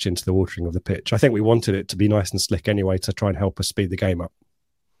too much into the watering of the pitch. I think we wanted it to be nice and slick anyway to try and help us speed the game up.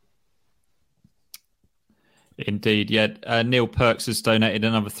 Indeed, yeah. Neil Perks has donated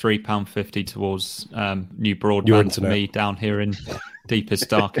another £3.50 towards new broadband to me down here in deepest,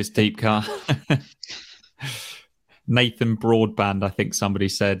 darkest deep car. Nathan Broadband, I think somebody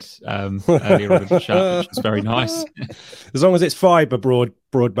said earlier in the chat, which is very nice. As long as it's fibre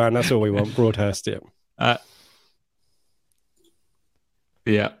broadband, that's all we want. Broadhurst, yeah.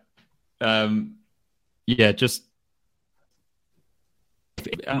 Yeah. Just...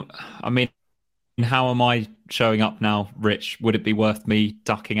 I mean, how am I showing up now, Rich? Would it be worth me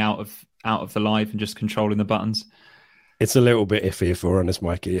ducking out of the live and just controlling the buttons? It's a little bit iffy if we're honest,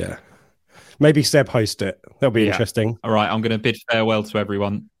 Mikey, yeah. Maybe Seb host it. That'll be interesting. All right, I'm going to bid farewell to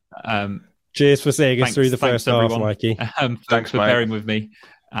everyone. Cheers for seeing us through the first half, Mikey. Thanks for bearing with me.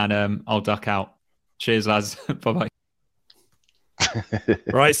 And I'll duck out. Cheers, lads. Bye-bye.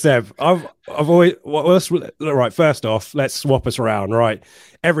 Right, Seb. I've always right. First off, let's swap us around. Right,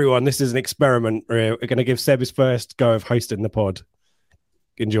 everyone. This is an experiment. We're going to give Seb his first go of hosting the pod.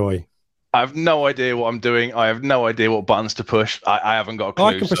 Enjoy. I have no idea what I'm doing. I have no idea what buttons to push. I haven't got a clue.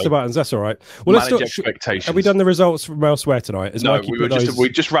 I can push the buttons. That's all right. Well, let's manage expectations. Have we done the results from elsewhere tonight? No, we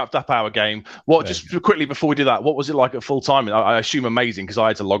just wrapped up our game. Just quickly before we do that, what was it like at full time? I assume amazing because I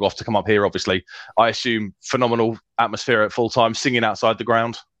had to log off to come up here. Obviously, I assume phenomenal atmosphere at full time, singing outside the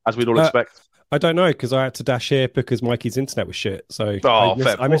ground as we'd all expect. I don't know because I had to dash here because Mikey's internet was shit. So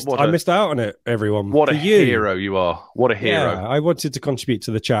I missed out on it. Everyone, what a hero you are! What a hero! Yeah, I wanted to contribute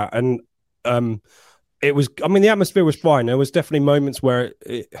to the chat and. It was, I mean, the atmosphere was fine. There was definitely moments where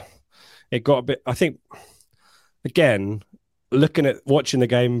it got a bit, I think, again, watching the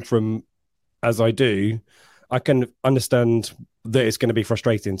game from as I do, I can understand that it's going to be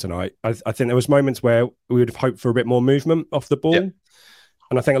frustrating tonight. I think there was moments where we would have hoped for a bit more movement off the ball. Yep.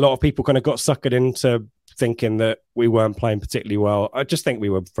 And I think a lot of people kind of got suckered into thinking that we weren't playing particularly well. I just think we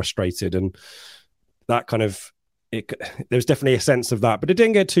were frustrated and that kind of, there was definitely a sense of that, but it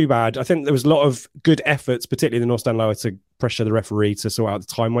didn't get too bad. I think there was a lot of good efforts, particularly the North Stand Lower, to pressure the referee to sort out the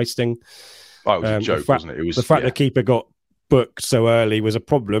time wasting. Oh, it was a joke, wasn't it? It was the fact the keeper got booked so early was a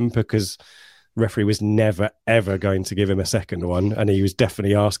problem because the referee was never ever going to give him a second one, and he was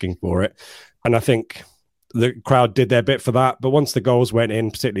definitely asking for it. And I think the crowd did their bit for that. But once the goals went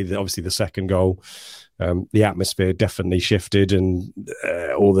in, particularly obviously the second goal, the atmosphere definitely shifted, and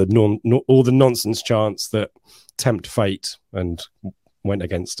all the nonsense chants that tempt fate and went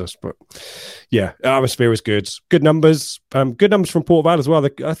against us. But yeah, atmosphere was good. Good numbers. Good numbers from Port Vale as well.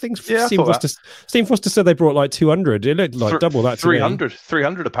 I think Steve Foster said they brought like 200. It looked like double that.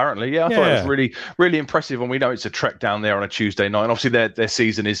 300 apparently. Yeah, I thought it was really, really impressive. And we know it's a trek down there on a Tuesday night. And obviously their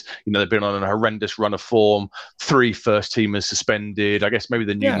season is, they've been on a horrendous run of form. 3 first teamers suspended. I guess maybe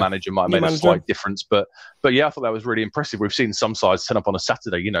the new manager might have made a slight difference. But yeah, I thought that was really impressive. We've seen some sides turn up on a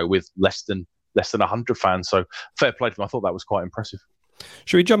Saturday, with less than 100 fans. So fair play to them. I thought that was quite impressive.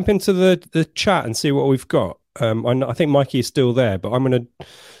 Should we jump into the chat and see what we've got? I think Mikey is still there, but I'm going to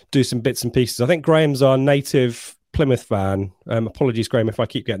do some bits and pieces. I think Graham's our native Plymouth fan. Apologies, Graham, if I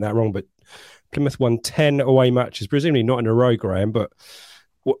keep getting that wrong, but Plymouth won 10 away matches, presumably not in a row, Graham, but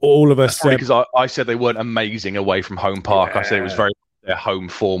all of us... because I said they weren't amazing away from home park. I said it was very their home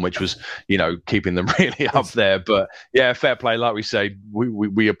form, which was, keeping them really up there. But yeah, fair play. Like we say,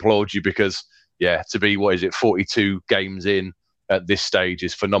 we applaud you because, to be, 42 games in at this stage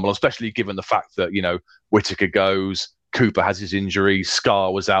is phenomenal, especially given the fact that, Whittaker goes, Cooper has his injury,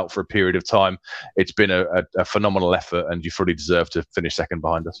 Scar was out for a period of time. It's been a phenomenal effort and you fully deserve to finish second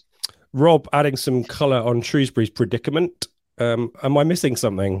behind us. Rob adding some colour on Shrewsbury's predicament. Am I missing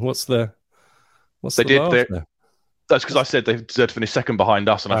something? What's the laugh? That's because I said they deserved to finish second behind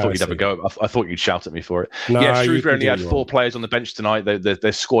us, and I thought you'd have a go. I thought you'd shout at me for it. No, Shrewsbury only had 4 players on the bench tonight.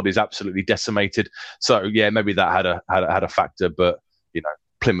 Their squad is absolutely decimated. So maybe that had a factor. But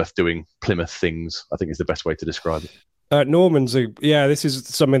Plymouth doing Plymouth things, I think is the best way to describe it. Norman's, this is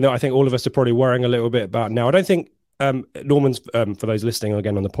something that I think all of us are probably worrying a little bit about now. I don't think Norman's, for those listening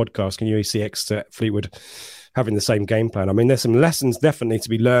again on the podcast, can you see Exeter Fleetwood having the same game plan? I mean, there's some lessons definitely to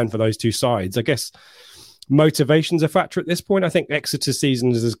be learned for those two sides. I guess motivation's a factor at this point. I think Exeter's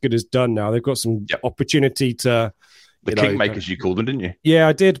season is as good as done now. They've got some opportunity to... The Kingmakers, you called them, didn't you? Yeah,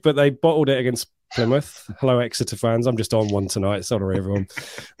 I did, but they bottled it against Plymouth. Hello, Exeter fans. I'm just on one tonight. Sorry, everyone.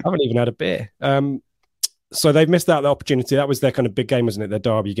 I haven't even had a beer. So they've missed out the opportunity. That was their kind of big game, wasn't it? Their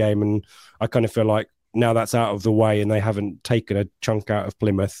derby game. And I kind of feel like now that's out of the way and they haven't taken a chunk out of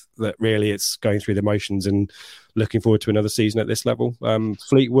Plymouth, that really it's going through the motions and looking forward to another season at this level.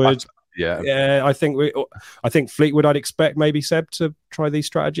 Fleetwood. I think Fleetwood, I'd expect maybe Seb to try these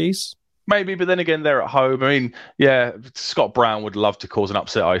strategies. Maybe, but then again, they're at home. I mean, Scott Brown would love to cause an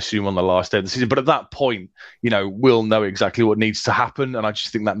upset, I assume, on the last day of the season. But at that point, we'll know exactly what needs to happen. And I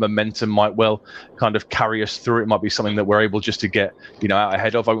just think that momentum might well kind of carry us through. It might be something that we're able just to get, out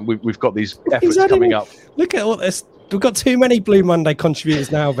ahead of. I mean, we've got these efforts coming up. Look at all this. We've got too many Blue Monday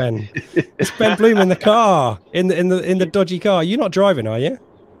contributors now, Ben. It's Ben Bloom in the car, in the dodgy car. You're not driving, are you?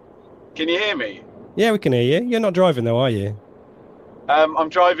 Can you hear me? Yeah, we can hear you. You're not driving, though, are you? I'm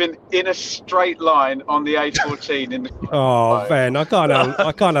driving in a straight line on the A14 in the... Oh, Ben, I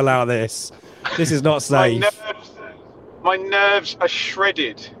can't allow this. This is not safe. My nerves are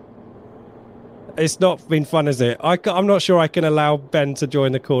shredded. It's not been fun, is it? I'm not sure I can allow Ben to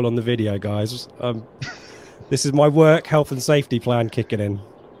join the call on the video, guys. This is my work health and safety plan kicking in.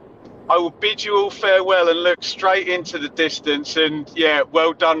 I will bid you all farewell and look straight into the distance. And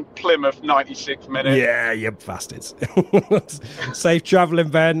well done, Plymouth, 96 minutes. Yeah, you bastards. Safe travelling,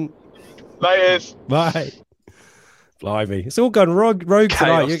 Ben. Laters. Bye. Blimey, it's all gone rogue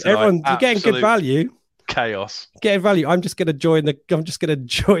tonight. Everyone, you're getting good value. Chaos. Getting value. I'm just gonna join the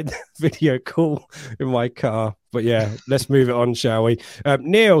video call in my car. But yeah, let's move it on, shall we?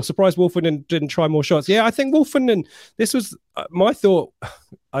 Neil, surprised Wolfen didn't try more shots. Yeah, I think Wolfen, and this was my thought.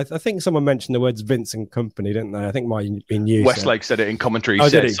 I think someone mentioned the words Vince and company, didn't they? I think might have been you. Westlake said it in commentary. He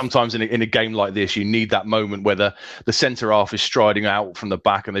said sometimes in a game like this, you need that moment where the centre half is striding out from the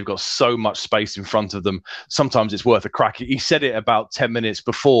back and they've got so much space in front of them. Sometimes it's worth a crack. He said it about 10 minutes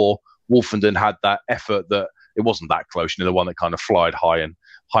before Wolfenden had that effort that it wasn't that close. The one that kind of flied high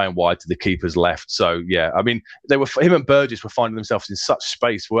and wide to the keeper's left. So yeah, I mean, him and Burgess were finding themselves in such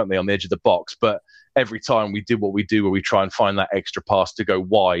space, weren't they, on the edge of the box? But every time we did what we do, where we try and find that extra pass to go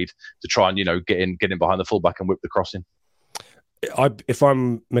wide to try and get in behind the fullback and whip the cross in. If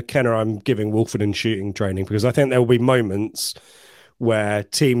I'm McKenna, I'm giving Wolfenden shooting training, because I think there will be moments where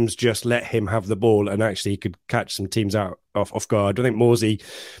teams just let him have the ball and actually he could catch some teams out off guard. I think Morsey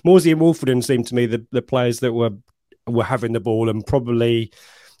and Wolfenden seemed to me the players that were having the ball and probably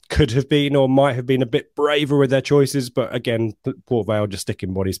could have been or might have been a bit braver with their choices. But again, Port Vale just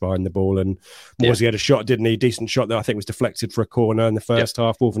sticking bodies behind the ball, and Morsey had a shot, didn't he? Decent shot that I think was deflected for a corner in the first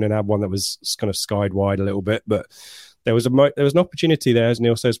half. Wolfenden had one that was kind of skied wide a little bit, but there was an opportunity there, as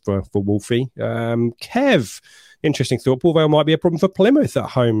Neil says, for Wolfie. Kev, interesting thought. Port Vale might be a problem for Plymouth at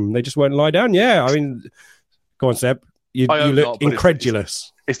home. They just won't lie down. Yeah, I mean, go on, Seb. You look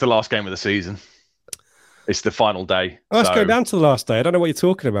incredulous. It's the last game of the season. It's the final day. Oh, let's go down to the last day. I don't know what you're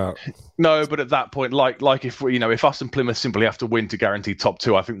talking about. No, but at that point, like if if us and Plymouth simply have to win to guarantee top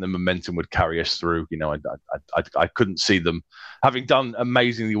two, I think the momentum would carry us through. I couldn't see them having done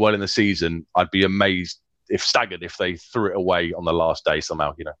amazingly well in the season. I'd be staggered if they threw it away on the last day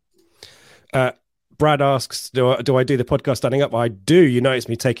somehow. Brad asks, do I do the podcast standing up? I do. You notice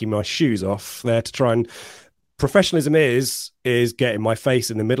me taking my shoes off there to try and... Professionalism is getting my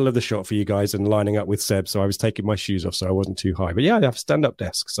face in the middle of the shot for you guys and lining up with Seb. So I was taking my shoes off so I wasn't too high. But yeah, I have a stand-up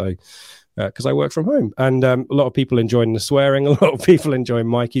desk. So because I work from home. And a lot of people enjoying the swearing. A lot of people enjoying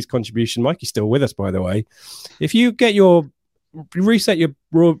Mikey's contribution. Mikey's still with us, by the way. If you get reset your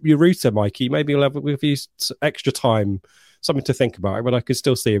router, Mikey, maybe you'll have with you extra time, something to think about. But I could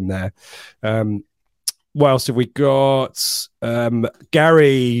still see him there. What else have we got?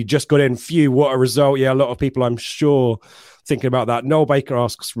 Gary just got in. Phew, what a result. Yeah, a lot of people, I'm sure, thinking about that. Noel Baker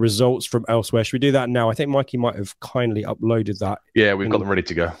asks results from elsewhere. Should we do that now? I think Mikey might have kindly uploaded that. Yeah, we've got them ready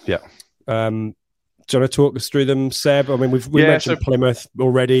to go. Yeah. Do you want to talk us through them, Seb? I mean, we mentioned Plymouth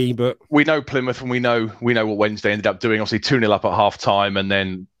already, but... We know Plymouth, and we know what Wednesday ended up doing. Obviously, 2-0 up at half-time, and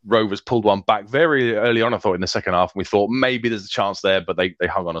then Rovers pulled one back very early on, I thought, in the second half, and we thought maybe there's a chance there, but they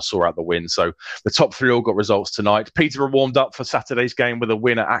hung on and saw out the win. So the top three all got results tonight. Peterborough warmed up for Saturday's game with a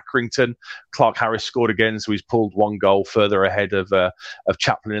win at Accrington. Clark Harris scored again, so he's pulled one goal further ahead of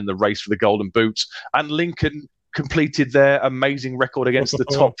Chaplin in the race for the Golden Boots. And Lincoln completed their amazing record against the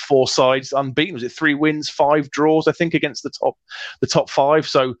top 4 sides unbeaten. Was it 3 wins, 5 draws, I think, against the top 5?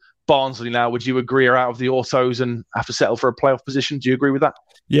 So Barnsley now, would you agree, are out of the autos and have to settle for a playoff position? Do you agree with that?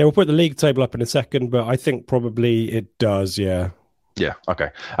 Yeah, we'll put the league table up in a second, but I think probably it does, yeah. Yeah,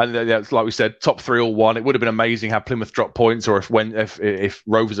 okay. And like we said, top 3 all won. It would have been amazing had Plymouth dropped points, or if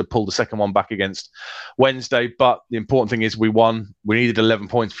Rovers had pulled the second one back against Wednesday. But the important thing is we won. We needed 11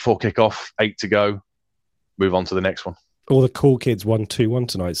 points before kick-off, 8 to go. Move on to the next one. All the cool kids won 2-1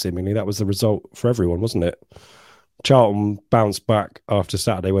 tonight, seemingly. That was the result for everyone, wasn't it? Charlton bounced back after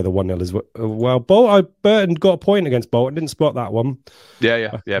Saturday where the 1-0 is well. Burton got a point against Bolton. Didn't spot that one.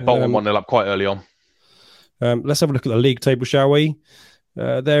 Yeah. Bolton 1-0 up quite early on. Let's have a look at the league table, shall we?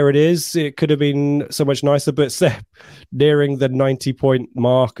 There it is. It could have been so much nicer, but Seb nearing the 90-point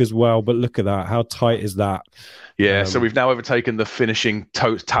mark as well. But look at that. How tight is that? Yeah, so we've now overtaken the finishing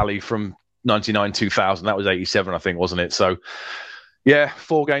tally from 99-2000. That was 87, I think, wasn't it? So, yeah,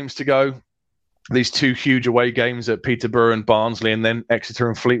 4 games to go. These 2 huge away games at Peterborough and Barnsley, and then Exeter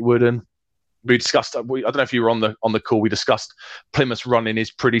and Fleetwood. And we discussed, I don't know if you were on the call, we discussed Plymouth's running is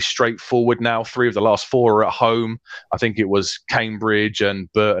pretty straightforward now. 3 of the last 4 are at home. I think it was Cambridge and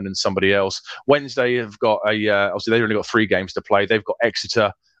Burton and somebody else. Wednesday have got obviously they've only got 3 games to play. They've got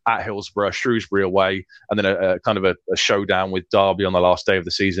Exeter at Hillsborough, Shrewsbury away, and then a kind of a showdown with Derby on the last day of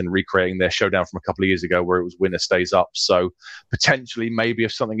the season, recreating their showdown from a couple of years ago where it was winner stays up. So potentially, maybe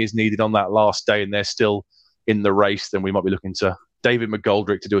if something is needed on that last day and they're still in the race, then we might be looking to David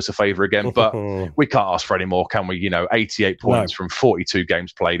McGoldrick to do us a favour again. But we can't ask for any more, can we? 88 points from 42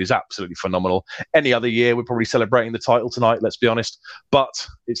 games played is absolutely phenomenal. Any other year, we're probably celebrating the title tonight, let's be honest. But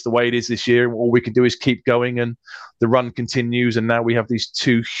it's the way it is this year. All we can do is keep going, and the run continues. And now we have these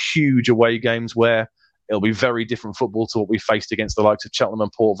 2 huge away games where it'll be very different football to what we faced against the likes of Cheltenham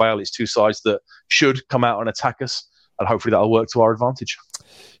and Port Vale. It's 2 sides that should come out and attack us, and hopefully that'll work to our advantage.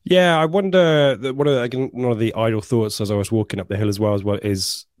 Yeah, I wonder that one of the idle thoughts as I was walking up the hill as well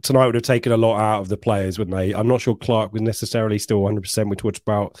is tonight would have taken a lot out of the players, wouldn't they? I'm not sure Clark was necessarily still 100%. We talked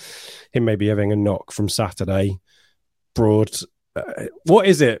about him maybe having a knock from Saturday. Broad, what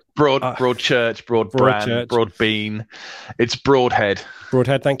is it? Broadchurch, Broadbean. It's Broadhead.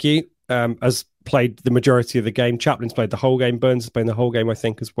 Broadhead, thank you. Has played the majority of the game. Chaplin's played the whole game. Burns has played the whole game, I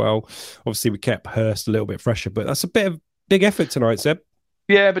think, as well. Obviously, we kept Hurst a little bit fresher, but that's a big effort tonight, Seb.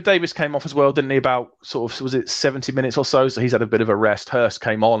 Yeah, but Davis came off as well, didn't he? About was it 70 minutes or so? So he's had a bit of a rest. Hurst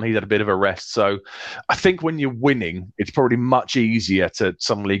came on, he's had a bit of a rest. So I think when you're winning, it's probably much easier to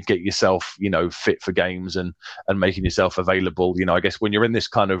suddenly get yourself, fit for games and making yourself available. I guess when you're in this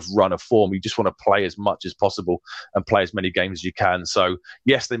kind of run of form, you just want to play as much as possible and play as many games as you can. So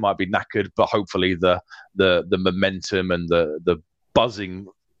yes, they might be knackered, but hopefully the momentum and the buzzing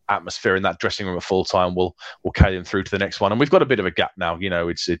atmosphere in that dressing room at full time will carry them through to the next one. And we've got a bit of a gap now. I know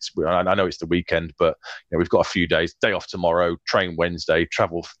it's the weekend, but we've got a few days. Day off tomorrow, train Wednesday,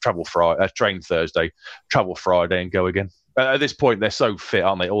 travel Friday, train Thursday, travel Friday, and go again. At this point, they're so fit,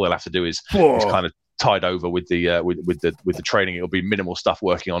 aren't they? All they'll have to do is kind of tied over with the training. It'll be minimal stuff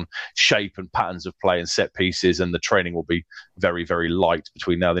working on shape and patterns of play and set pieces, and the training will be very, very light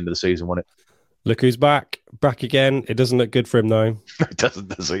between now and the end of the season, won't it? Look who's back again. It doesn't look good for him, though. It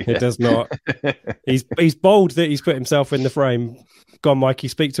doesn't, does he? It does not. He's bold that he's put himself in the frame. Go on, Mikey,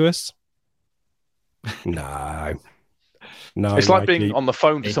 speak to us. No. It's like Mikey being on the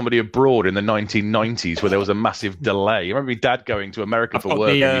phone to somebody abroad in the 1990s where there was a massive delay. I remember my dad going to America for work.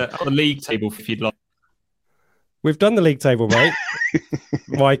 The league table, if you'd like. We've done the league table, mate.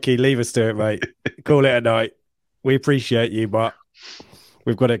 Mikey, leave us to it, mate. Call it a night. We appreciate you, but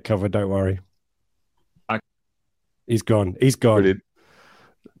we've got it covered. Don't worry. He's gone. Brilliant.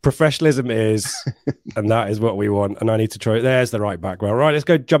 Professionalism is, and that is what we want. And I need to try. There's the right background. Right, let's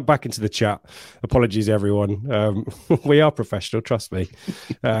go jump back into the chat. Apologies, everyone. We are professional, trust me.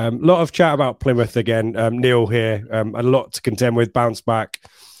 A lot of chat about Plymouth again. Neil here, a lot to contend with. Bounce back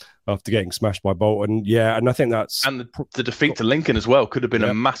after getting smashed by Bolton. Yeah, and I think that's... And the defeat to Lincoln as well could have been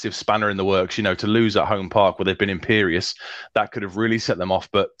a massive spanner in the works, to lose at home park where they've been imperious. That could have really set them off.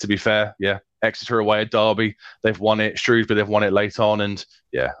 But to be fair, Exeter away at Derby, they've won it. Shrewsbury, they've won it late on. And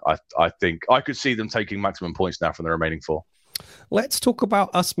I think I could see them taking maximum points now from the remaining 4. Let's talk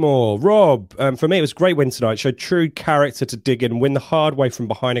about us more. Rob, for me, it was a great win tonight. Showed true character to dig in, win the hard way from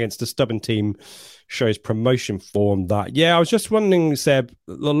behind against a stubborn team. Shows promotion form that. Yeah, I was just wondering, Seb,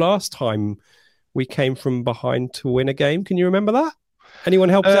 the last time we came from behind to win a game, can you remember that? Anyone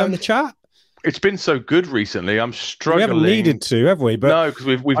help us out in the chat? It's been so good recently. I'm struggling. We haven't needed to, have we? But no, because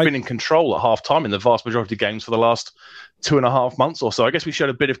we've been in control at half time in the vast majority of games for the last 2.5 months or so. I guess we showed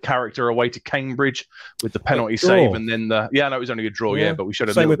a bit of character away to Cambridge with the penalty save, and then it was only a draw, but we showed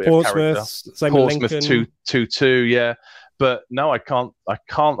a little bit of character. Same with Portsmouth, 2-2, yeah. But no, I can't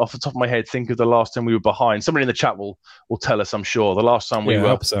off the top of my head think of the last time we were behind. Somebody in the chat will tell us, I'm sure. The last time we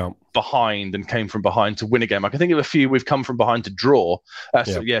were behind and came from behind to win a game. I can think of a few we've come from behind to draw.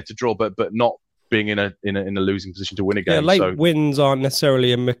 To draw, but not being in a losing position to win a game. Yeah, late wins aren't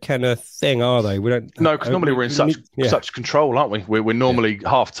necessarily a McKenna thing, are they? We don't. No, because normally we're in such control, aren't we? We're normally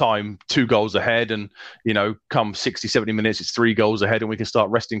half time 2 goals ahead, and come 60, 70 minutes, it's 3 goals ahead, and we can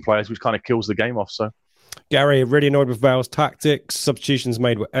start resting players, which kind of kills the game off. So. Gary, really annoyed with Vale's tactics. Substitutions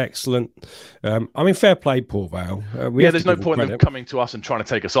made were excellent. Fair play, Port Vale. There's no point in them coming to us and trying to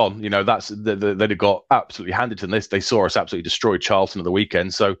take us on. They'd have got absolutely handed to this. They saw us absolutely destroy Charlton at the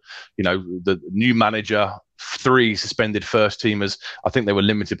weekend. So, the new manager, 3 suspended first teamers, I think they were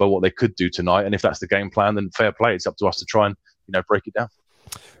limited by what they could do tonight. And if that's the game plan, then fair play. It's up to us to try and, break it down.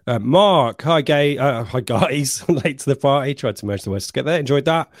 Mark, hi guys, late to the party, tried to merge the words together, enjoyed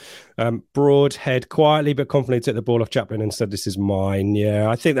that. Broadhead quietly but confidently took the ball off Chaplin and said, "This is mine." Yeah,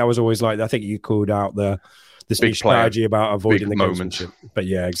 I think that was always I think you called out this new strategy about avoiding the moment. But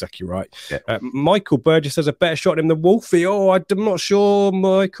yeah, exactly right. Yeah. Michael Burgess has a better shot at him than Wolfie. I'm not sure,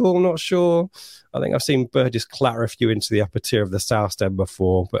 Michael, not sure. I think I've seen Burgess clatter a few into the upper tier of the South Stand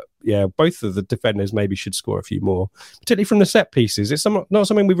before. But yeah, both of the defenders maybe should score a few more, particularly from the set pieces. It's not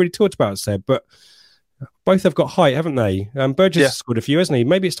something we've really talked about, Seb, but both have got height, haven't they? Burgess has scored a few, hasn't he?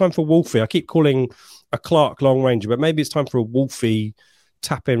 Maybe it's time for Wolfie. I keep calling a Clark long ranger, but maybe it's time for a Wolfie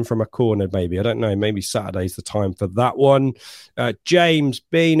tap in from a corner, maybe. I don't know. Maybe Saturday's the time for that one. James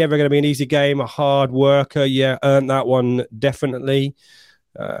B, never going to be an easy game. A hard worker. Yeah, earned that one, definitely.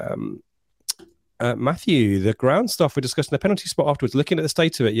 Matthew, the ground stuff we're discussing the penalty spot afterwards, looking at the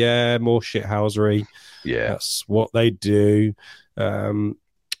state of it. Yeah, more shithousery. Yeah. That's what they do.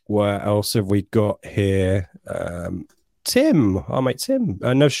 Where else have we got here? Tim, our mate Tim.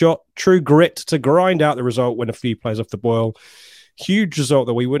 No shot. True grit to grind out the result when a few players off the boil. Huge result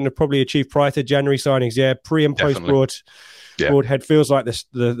that we wouldn't have probably achieved prior to January signings. Yeah, pre and post Broadhead feels like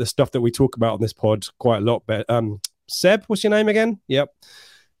the stuff that we talk about on this pod quite a lot. But Seb, what's your name again? Yep.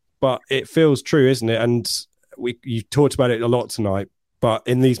 But it feels true, isn't it? And you talked about it a lot tonight. But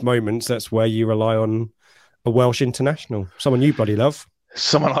in these moments, that's where you rely on a Welsh international, someone you bloody love.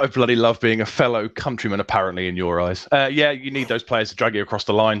 Someone I bloody love, being a fellow countryman, apparently, in your eyes. You need those players to drag you across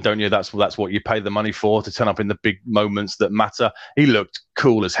the line, don't you? That's what you pay the money for, to turn up in the big moments that matter. He looked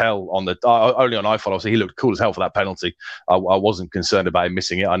cool as hell only on iFollow, so he looked cool as hell for that penalty. I wasn't concerned about him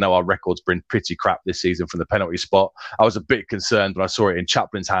missing it. I know our record's been pretty crap this season from the penalty spot. I was a bit concerned when I saw it in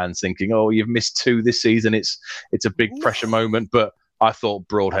Chaplin's hands, thinking, you've missed 2 this season. It's a big pressure moment, but I thought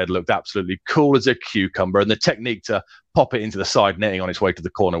Broadhead looked absolutely cool as a cucumber, and the technique to pop it into the side netting on its way to the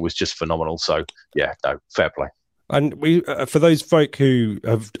corner was just phenomenal. So, fair play. And we, for those folk who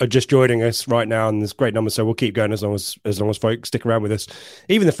are just joining us right now, and there's great numbers, so we'll keep going as long as folks stick around with us.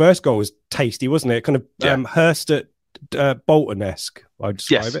 Even the first goal was tasty, wasn't it? Kind of Hurst at Bolton-esque, I'd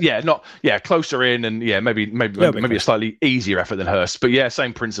describe it. Closer in, and maybe a slightly easier effort than Hurst, but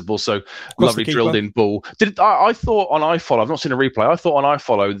same principle. So lovely drilled in ball. I thought on iFollow, I've not seen a replay. I thought on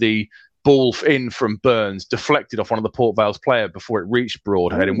iFollow the ball in from Burns deflected off one of the Port Vale's player before it reached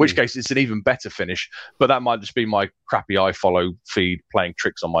Broadhead, in which case it's an even better finish. But that might just be my crappy iFollow feed playing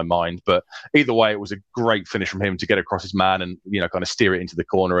tricks on my mind. But either way, it was a great finish from him to get across his man and kind of steer it into the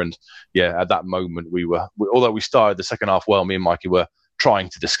corner. And at that moment although we started the second half well, me and Mikey were trying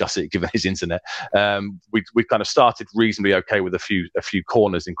to discuss it given his internet. We kind of started reasonably okay with a few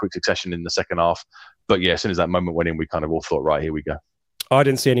corners in quick succession in the second half. But as soon as that moment went in, we kind of all thought, right, here we go. I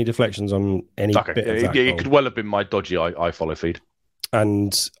didn't see any deflections on any bit of that goal. It could well have been my dodgy iFollow feed.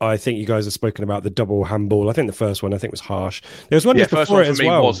 And I think you guys have spoken about the double handball. I think the first one was harsh. There was one first one for me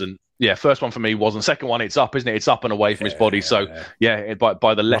well. wasn't. Yeah, first one for me wasn't. Second one, it's up, isn't it? It's up and away from his body. So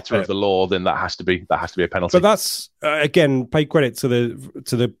by the letter of the law, then that has to be a penalty. But that's again, pay credit to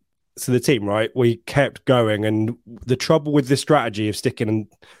the team, right? We kept going, and the trouble with this strategy of sticking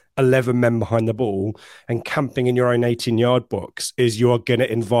 11 men behind the ball and camping in your own 18-yard box is you're going to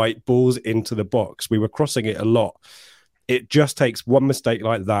invite balls into the box. We were crossing it a lot. It just takes one mistake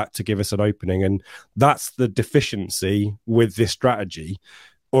like that to give us an opening, and that's the deficiency with this strategy,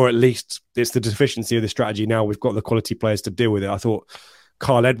 or at least it's the deficiency of the strategy now. We've got the quality players to deal with it. I thought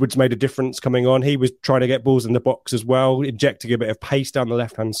Carl Edwards made a difference coming on. He was trying to get balls in the box as well, injecting a bit of pace down the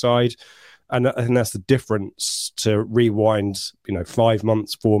left-hand side. And that's the difference to rewind, 5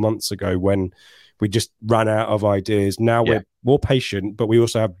 months, 4 months ago when we just ran out of ideas. Now we're more patient, but we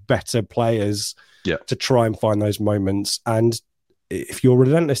also have better players to try and find those moments. And if you're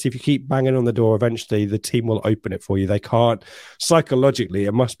relentless, if you keep banging on the door, eventually the team will open it for you. They can't. Psychologically,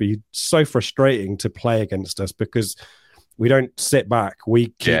 it must be so frustrating to play against us because we don't sit back.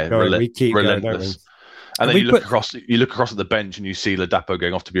 We keep going. We keep relentless. Going. And then you look across at the bench and you see Ladapo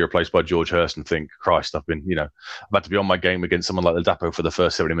going off to be replaced by George Hurst and think, Christ, I've had to be on my game against someone like Ladapo for the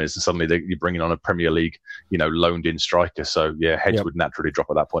first 70 minutes, and suddenly you're bringing on a Premier League, loaned in striker. So heads would naturally drop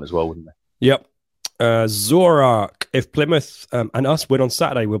at that point as well, wouldn't they? Yep. Zorak, if Plymouth and us win on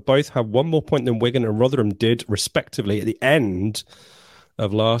Saturday, we'll both have one more point than Wigan and Rotherham did, respectively, at the end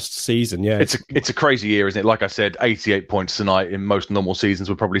of last season. Yeah, it's a crazy year, isn't it? Like I said, 88 points tonight. In most normal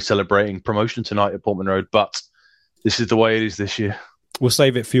seasons, we're probably celebrating promotion tonight at Portman Road, but this is the way it is this year. We'll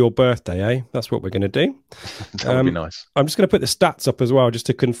save it for your birthday, eh? That's what we're going to do. That would be nice. I'm just going to put the stats up as well, just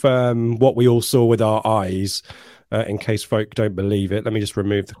to confirm what we all saw with our eyes, in case folk don't believe it. Let me just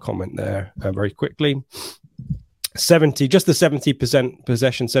remove the comment there very quickly. 70, just the 70%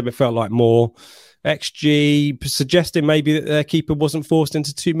 possession, said it felt like more. XG suggesting maybe that their keeper wasn't forced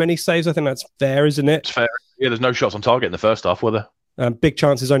into too many saves. I think that's fair, isn't it? It's fair. Yeah, there's no shots on target in the first half, were there? Big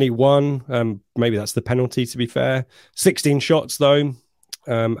chances, only one. Maybe that's the penalty, to be fair. 16 shots, though.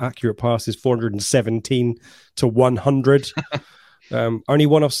 Accurate passes, 417 to 100. Only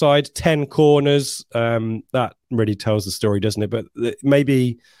one offside, 10 corners. That really tells the story, doesn't it? But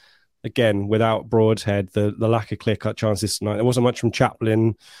maybe, again, without Broadhead, the lack of clear-cut chances tonight. There wasn't much from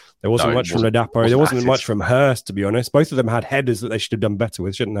Chaplin. There wasn't much from Ladapo. There wasn't much from Hurst, to be honest. Both of them had headers that they should have done better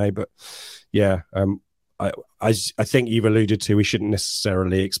with, shouldn't they? But yeah, I think you've alluded to, we shouldn't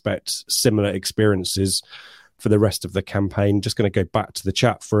necessarily expect similar experiences for the rest of the campaign. Just going to go back to the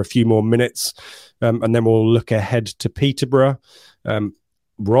chat for a few more minutes, and then we'll look ahead to Peterborough.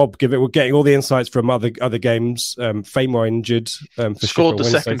 Rob, we're getting all the insights from other games. Famewell injured. Scored the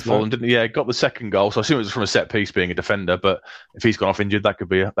second for them, didn't he? Yeah, got the second goal. So I assume it was from a set piece, being a defender. But if he's gone off injured, that could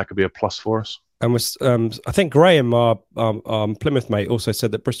be a plus for us. And I think Graham, our Plymouth mate, also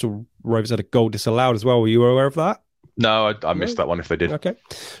said that Bristol Rovers had a goal disallowed as well. Were you aware of that? No, I missed that one if they did. Okay.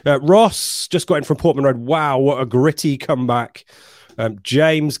 Ross just got in from Portman Road. Wow, what a gritty comeback.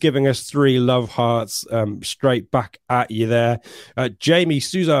 James giving us 3 love hearts straight back at you there. Jamie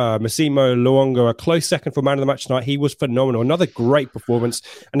Souza, Massimo Luongo, a close second for man of the match tonight. He was phenomenal. Another great performance.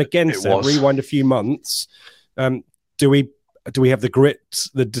 And again, rewind a few months. Do we have the grit,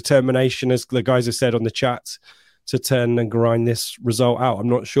 the determination, as the guys have said on the chat, to turn and grind this result out? I'm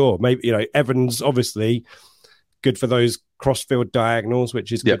not sure. Maybe, Evans, obviously, good for those cross-field diagonals,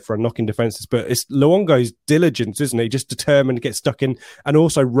 which is good for unlocking defences. But it's Luongo's diligence, isn't it? Just determined to get stuck in and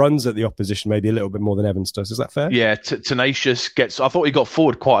also runs at the opposition maybe a little bit more than Evans does. Is that fair? Yeah, tenacious. I thought he got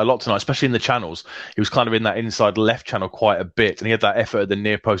forward quite a lot tonight, especially in the channels. He was kind of in that inside left channel quite a bit, and he had that effort at the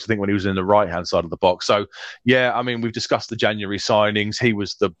near post, I think, when he was in the right-hand side of the box. So, yeah, I mean, we've discussed the January signings. He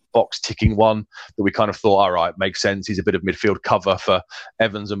was the box-ticking one that we kind of thought, all right, makes sense. He's a bit of midfield cover for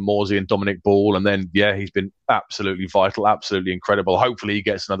Evans and Morsey and Dominic Ball. And then, yeah, he's been absolutely vital, absolutely incredible. Hopefully he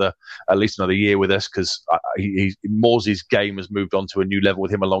gets at least another year with us, because Morsey's game has moved on to a new level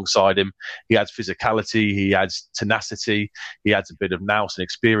with him alongside him. He adds physicality, he adds tenacity, he adds a bit of nous and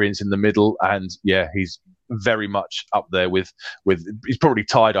experience in the middle, and yeah, he's very much up there with he's probably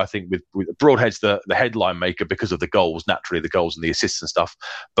tied, I think, with Broadhead's the headline maker because of the goals, naturally the goals and the assists and stuff,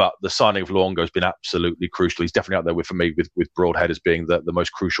 but the signing of Luongo has been absolutely crucial. He's definitely up there for me with Broadhead as being the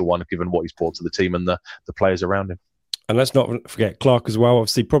most crucial one, given what he's brought to the team and the players around him. And let's not forget Clark as well,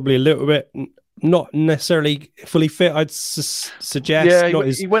 obviously probably a little bit not necessarily fully fit, I'd suggest. Yeah,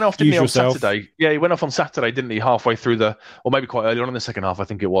 he went off, didn't he, on Saturday? Yeah, he went off on Saturday, didn't he, halfway through or maybe quite early on in the second half, I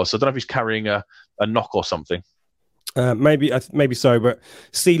think it was. So I don't know if he's carrying a knock or something. Maybe so, but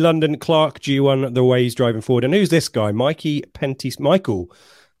see London, Clark G1, the way he's driving forward. And who's this guy? Michael Penty Smith.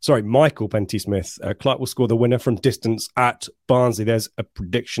 Clark will score the winner from distance at Barnsley. There's a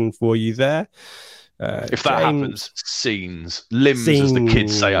prediction for you there. If that happens, limbs, as the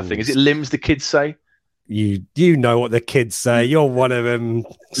kids say, I think. Is it limbs the kids say? You know what the kids say. You're one of them.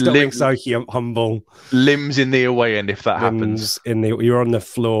 Stop being so humble. Limbs in the away end if that happens. You're on the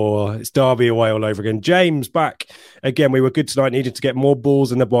floor. It's Derby away all over again. James back again. We were good tonight. Needed to get more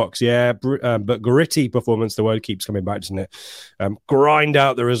balls in the box. Yeah, but gritty performance. The word keeps coming back, doesn't it? Grind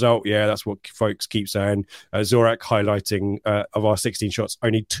out the result. Yeah, that's what folks keep saying. Zorak highlighting of our 16 shots,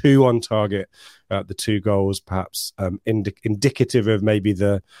 only 2 on target. The 2 goals, perhaps indicative of maybe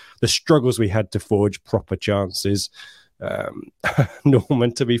the struggles we had to forge proper chances.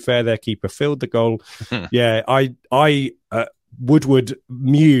 Norman, to be fair, their keeper filled the goal. Yeah, Woodward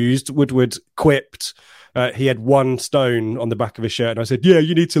quipped. He had one stone on the back of his shirt, and I said, "Yeah,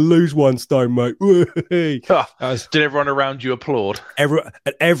 you need to lose one stone, mate." Did everyone around you applaud?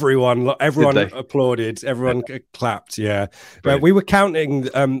 Everyone applauded. Everyone clapped. Yeah, we were counting.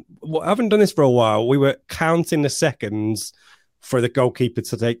 I haven't done this for a while. We were counting the seconds for the goalkeeper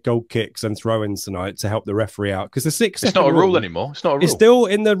to take goal kicks and throw-ins tonight to help the referee out, because the 6 It's not a rule anymore. It's not a rule. It's still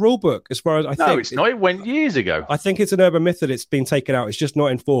in the rule book, as far as I think. No, it's not. It went years ago. I think it's an urban myth that it's been taken out. It's just not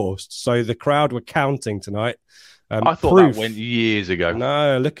enforced. So the crowd were counting tonight. I thought that went years ago.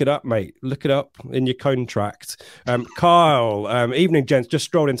 No, look it up, mate. Look it up in your contract. Kyle, evening, gents. Just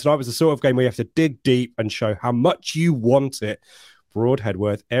strolled in tonight. Was the sort of game where you have to dig deep and show how much you want it. Broadhead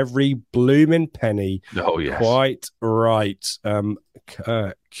worth every blooming penny. Oh, yes. Quite right.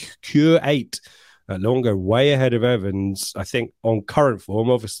 Cure 8. Longer way ahead of Evans, I think, on current form,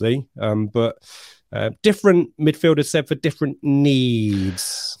 obviously. But different midfielders said for different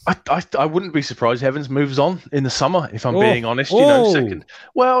needs. I wouldn't be surprised if Evans moves on in the summer, if I'm being honest. You know,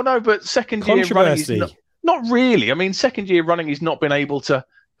 second year running is not really. I mean, second year running, he's not been able to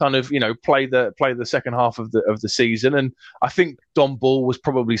kind of, play the second half of the season. And I think Don Ball was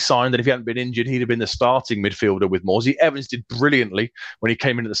probably signed that if he hadn't been injured, he'd have been the starting midfielder with Morsey. Evans did brilliantly when he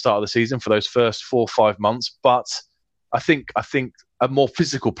came in at the start of the season for those first 4 or 5 months. But I think a more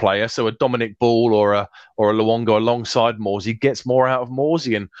physical player, so a Dominic Ball or a Luongo alongside Morsey, gets more out of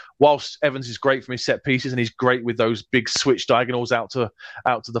Morsey. And whilst Evans is great from his set pieces and he's great with those big switch diagonals out to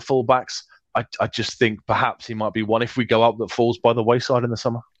the fullbacks, I just think perhaps he might be one, if we go up, that falls by the wayside in the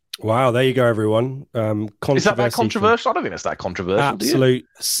summer. Wow, there you go, everyone. Is that controversial? I don't think it's that controversial. Absolute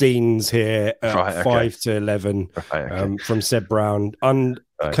scenes here at 5 to 11 from Seb Brown.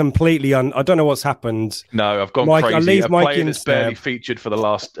 Completely I don't know what's happened. No, I've gone crazy. I leave a player that's barely featured for the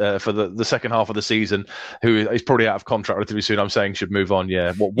last for the second half of the season, who is probably out of contract relatively soon, I'm saying should move on.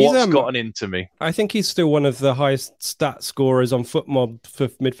 Yeah, what's gotten into me? I think he's still one of the highest stat scorers on FootMob for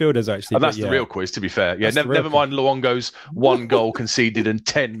midfielders, actually. And that's the real quiz, to be fair. Yeah, never mind Luongo's 1 goal conceded and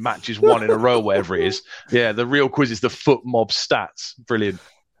 10 matches won in a row, whatever it is. Yeah, the real quiz is the FootMob stats. Brilliant.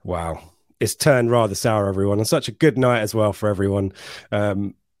 Wow. It's turned rather sour, everyone, and such a good night as well for everyone.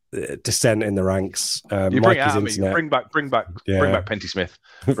 Descent in the ranks. You bring it out of me. Bring back Penty Smith.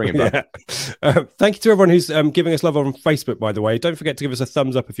 Bring him back. Thank you to everyone who's giving us love on Facebook, by the way. Don't forget to give us a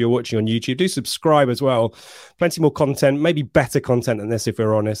thumbs up if you're watching on YouTube. Do subscribe as well. Plenty more content, maybe better content than this, if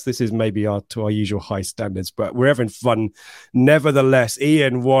we're honest. This is maybe to our usual high standards, but we're having fun. Nevertheless,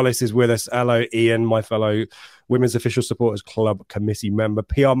 Ian Wallace is with us. Hello, Ian, my fellow Women's Official Supporters Club committee member.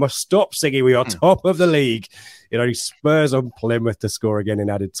 PR must stop singing "We are top of the league." It only spurs on Plymouth to score again in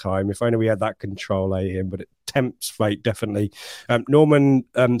added time. If only we had that control, Ian, but it tempts fate, definitely. Norman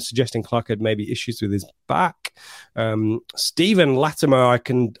suggesting Clark had maybe issues with his back. Stephen Latimer, I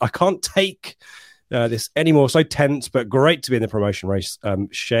can't take this anymore. So tense, but great to be in the promotion race.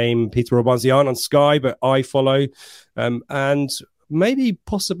 Shame Peter Obanzi aren't on Sky, but I follow. And maybe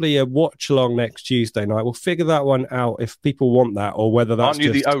possibly a watch along next Tuesday night. We'll figure that one out if people want that, or whether that's Aren't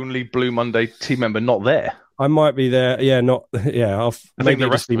you the only Blue Monday team member not there? I might be there. Yeah, not. Yeah, I think the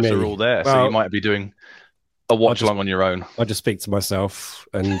rest of us are all there, so you might be doing a watch along on your own. I'll just speak to myself,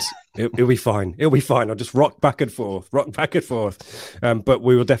 and it'll be fine. It'll be fine. I'll just rock back and forth. But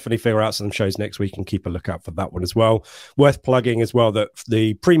we will definitely figure out some shows next week and keep a lookout for that one as well. Worth plugging as well that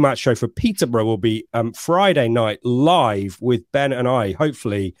the pre-match show for Peterborough will be Friday night live with Ben and I.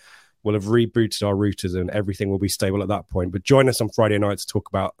 Hopefully, we'll have rebooted our routers and everything will be stable at that point. But join us on Friday night to talk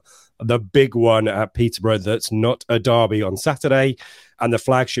about the big one at Peterborough that's not a derby on Saturday. And the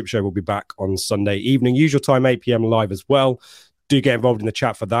flagship show will be back on Sunday evening. Usual time, 8 p.m. live as well. Do get involved in the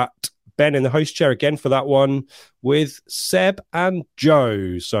chat for that. Ben in the host chair again for that one with Seb and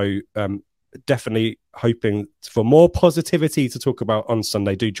Joe. So definitely hoping for more positivity to talk about on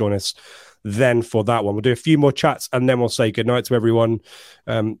Sunday. Do join us then for that one. We'll do a few more chats and then we'll say goodnight to everyone.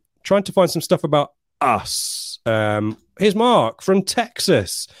 Trying to find some stuff about us. Here's Mark from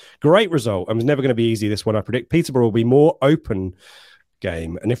Texas. Great result. It was never going to be easy, this one, I predict. Peterborough will be more open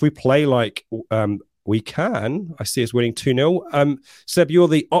game. And if we play like we can, I see us winning 2-0. Seb, you're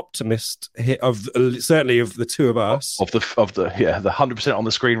the optimist here certainly of the two of us. Of the 100% on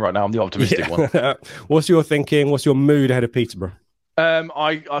the screen right now. I'm the optimistic one. What's your thinking? What's your mood ahead of Peterborough?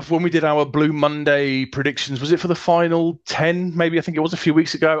 When we did our Blue Monday predictions, was it for the final 10? Maybe, I think it was a few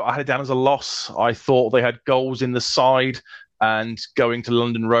weeks ago. I had it down as a loss. I thought they had goals in the side, and going to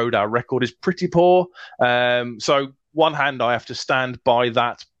London Road, our record is pretty poor. So one hand, I have to stand by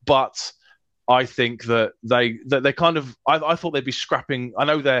that, but I think that they kind of I thought they'd be scrapping. I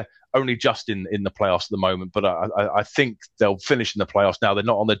know they're only just in the playoffs at the moment, but I think they'll finish in the playoffs now. They're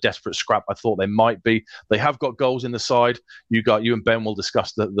not on the desperate scrap I thought they might be. They have got goals in the side. You and Ben will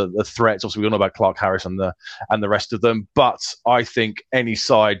discuss the threats. Obviously, we all know about Clark Harris and the rest of them. But I think any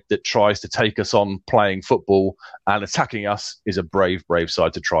side that tries to take us on playing football and attacking us is a brave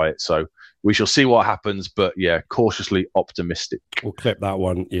side to try it. So we shall see what happens, but yeah, cautiously optimistic. We'll clip that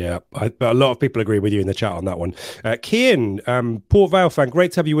one. Yeah, but a lot of people agree with you in the chat on that one. Kian, Port Vale fan,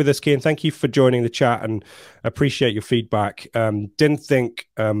 great to have you with us, Kian. Thank you for joining the chat and appreciate your feedback. Didn't think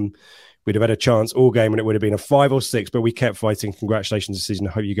we'd have had a chance all game and it would have been a 5 or 6, but we kept fighting. Congratulations this season.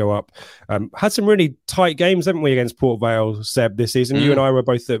 I hope you go up. Had some really tight games, haven't we, against Port Vale, Seb, this season? You and I were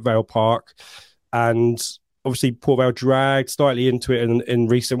both at Vale Park, and obviously Port Vale dragged slightly into it in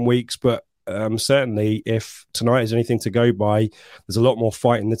recent weeks, but certainly if tonight is anything to go by, there's a lot more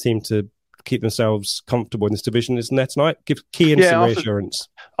fight in the team to keep themselves comfortable in this division, isn't there, tonight? Give Kean some reassurance.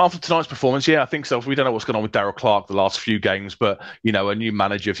 After tonight's performance, yeah, I think so. We don't know what's going on with Darryl Clark the last few games, but a new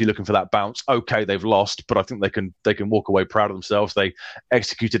manager, if you're looking for that bounce, okay, they've lost, but I think they can walk away proud of themselves. They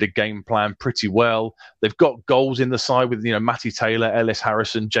executed a game plan pretty well. They've got goals in the side with Matty Taylor, Ellis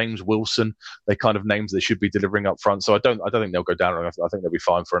Harrison, James Wilson. They kind of names they should be delivering up front. So I don't think they'll go down. I think they'll be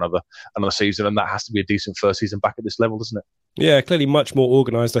fine for another season, and that has to be a decent first season back at this level, doesn't it? Yeah, clearly much more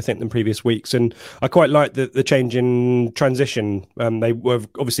organised, I think, than previous weeks. And I quite like the change in transition. They were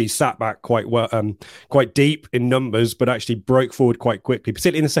obviously sat back quite well, quite deep in numbers, but actually broke forward quite quickly,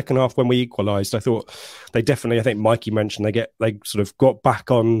 particularly in the second half when we equalised. I thought they definitely, I think Mikey mentioned, they sort of got back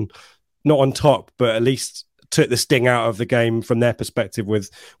on, not on top, but at least took the sting out of the game from their perspective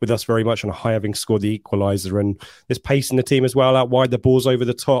with us very much on a high, having scored the equaliser. And there's pace in the team as well out wide. The balls over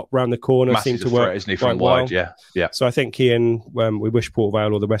the top, round the corner seem to work, isn't he, from wide? Well. Yeah. So I think Ian, we wish Port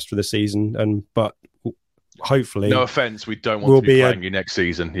Vale all the best for the season, but hopefully, no offence, we don't want to be playing you next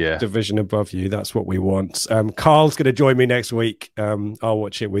season. Yeah, division above you. That's what we want. Carl's going to join me next week. I'll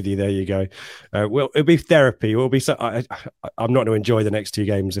watch it with you. There you go. Well, it'll be therapy. It'll be. I'm not going to enjoy the next 2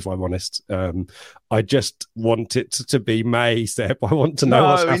 games, if I'm honest. I just want it to be May, Seb. I want to know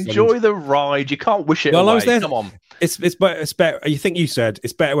what's happened. Enjoy the ride. You can't wish it away. I was there. Come on. It's better. You think you said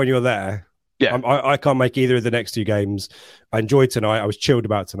it's better when you're there. Yeah, I can't make either of the next 2 games. I enjoyed tonight. I was chilled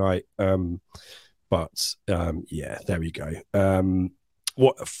about tonight. But yeah, there we go.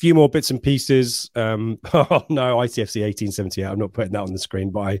 A few more bits and pieces. Oh no, ITFC 1878. I'm not putting that on the screen,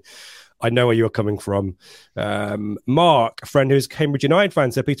 but I know where you're coming from. Mark, a friend who's a Cambridge United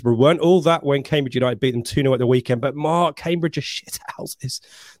fan, said Peterborough weren't all that when Cambridge United beat them 2-0 at the weekend. But Mark, Cambridge are shit houses.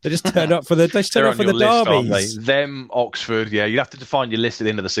 They just turn up for the derbies. Them, Oxford, yeah. You have to define your list at the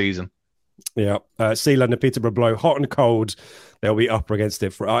end of the season. Yeah, Sealand and Peterborough blow hot and cold. They'll be up against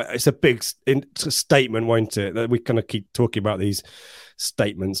it. It's a big statement, won't it? That we kind of keep talking about these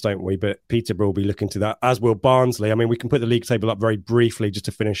statements, don't we? But Peterborough will be looking to that, as will Barnsley. I mean, we can put the league table up very briefly just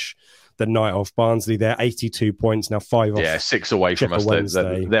to finish the night off. Barnsley, they're 82 points now, 5 off. Yeah, 6 away from us.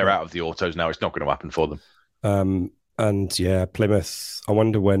 They're out of the autos now. It's not going to happen for them. And yeah, Plymouth. I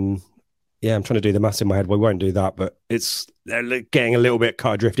wonder when. Yeah, I'm trying to do the maths in my head. We won't do that, but they're getting a little bit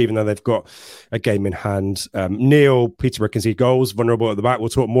cut adrift, even though they've got a game in hand. Neil, Peterborough concede goals, vulnerable at the back. We'll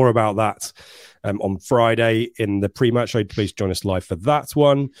talk more about that on Friday in the pre-match show. Please join us live for that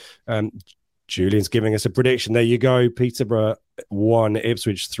one. Julian's giving us a prediction. There you go. Peterborough 1,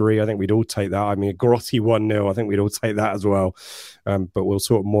 Ipswich 3. I think we'd all take that. I mean, a grotty 1-0. I think we'd all take that as well. But we'll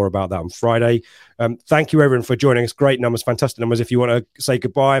talk more about that on Friday. Thank you, everyone, for joining us. Great numbers, fantastic numbers. If you want to say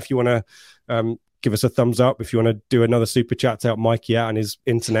goodbye, if you want to give us a thumbs up, if you want to do another super chat to help Mikey out on his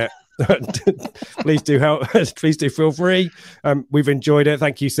internet, please do help. Please do feel free. We've enjoyed it.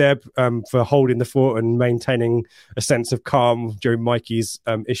 Thank you, Seb, for holding the fort and maintaining a sense of calm during Mikey's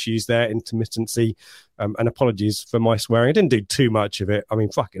issues there, intermittency. And apologies for my swearing. I didn't do too much of it. I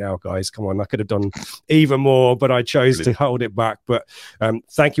mean, fucking hell, guys. Come on. I could have done even more, but I chose to hold it back. But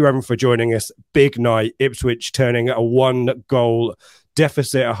thank you, everyone, for joining us. Big night. Ipswich turning a 1-goal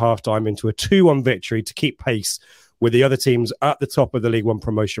deficit at halftime into a 2-1 victory to keep pace with the other teams at the top of the League One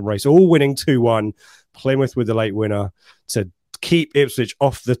promotion race, all winning 2-1. Plymouth with the late winner to keep Ipswich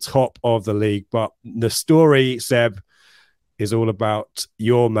off the top of the league. But the story, Seb, is all about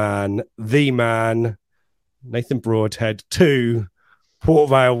your man, the man, Nathan Broadhead 2, Port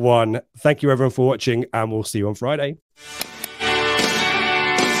Vale 1. Thank you, everyone, for watching, and we'll see you on Friday.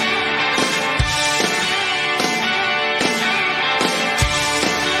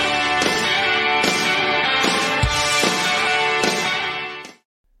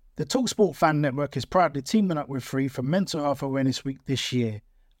 The TalkSport Fan Network is proudly teaming up with Free for Mental Health Awareness Week this year.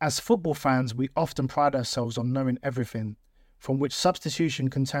 As football fans, we often pride ourselves on knowing everything, from which substitution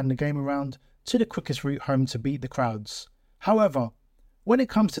can turn the game around to the quickest route home to beat the crowds. However, when it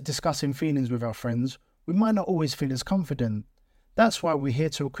comes to discussing feelings with our friends, we might not always feel as confident. That's why we're here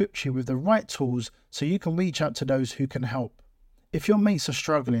to equip you with the right tools so you can reach out to those who can help. If your mates are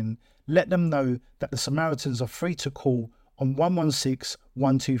struggling, let them know that the Samaritans are free to call on 116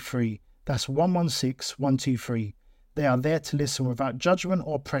 123. That's 116 123. They are there to listen without judgment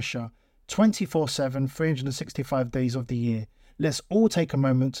or pressure, 24/7, 365 days of the year. Let's all take a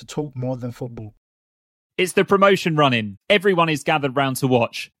moment to talk more than football. It's the promotion run-in. Everyone is gathered round to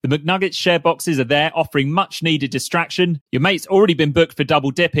watch. The McNuggets share boxes are there offering much needed distraction. Your mate's already been booked for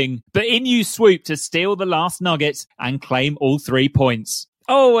double dipping, but in you swoop to steal the last nugget and claim all 3 points.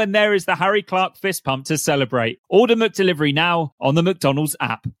 Oh, and there is the Harry Clark fist pump to celebrate. Order McDelivery now on the McDonald's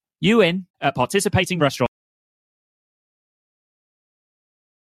app. You in at participating restaurants.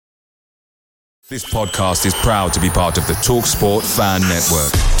 This podcast is proud to be part of the TalkSport Fan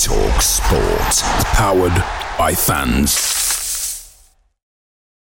Network. TalkSport. Powered by fans.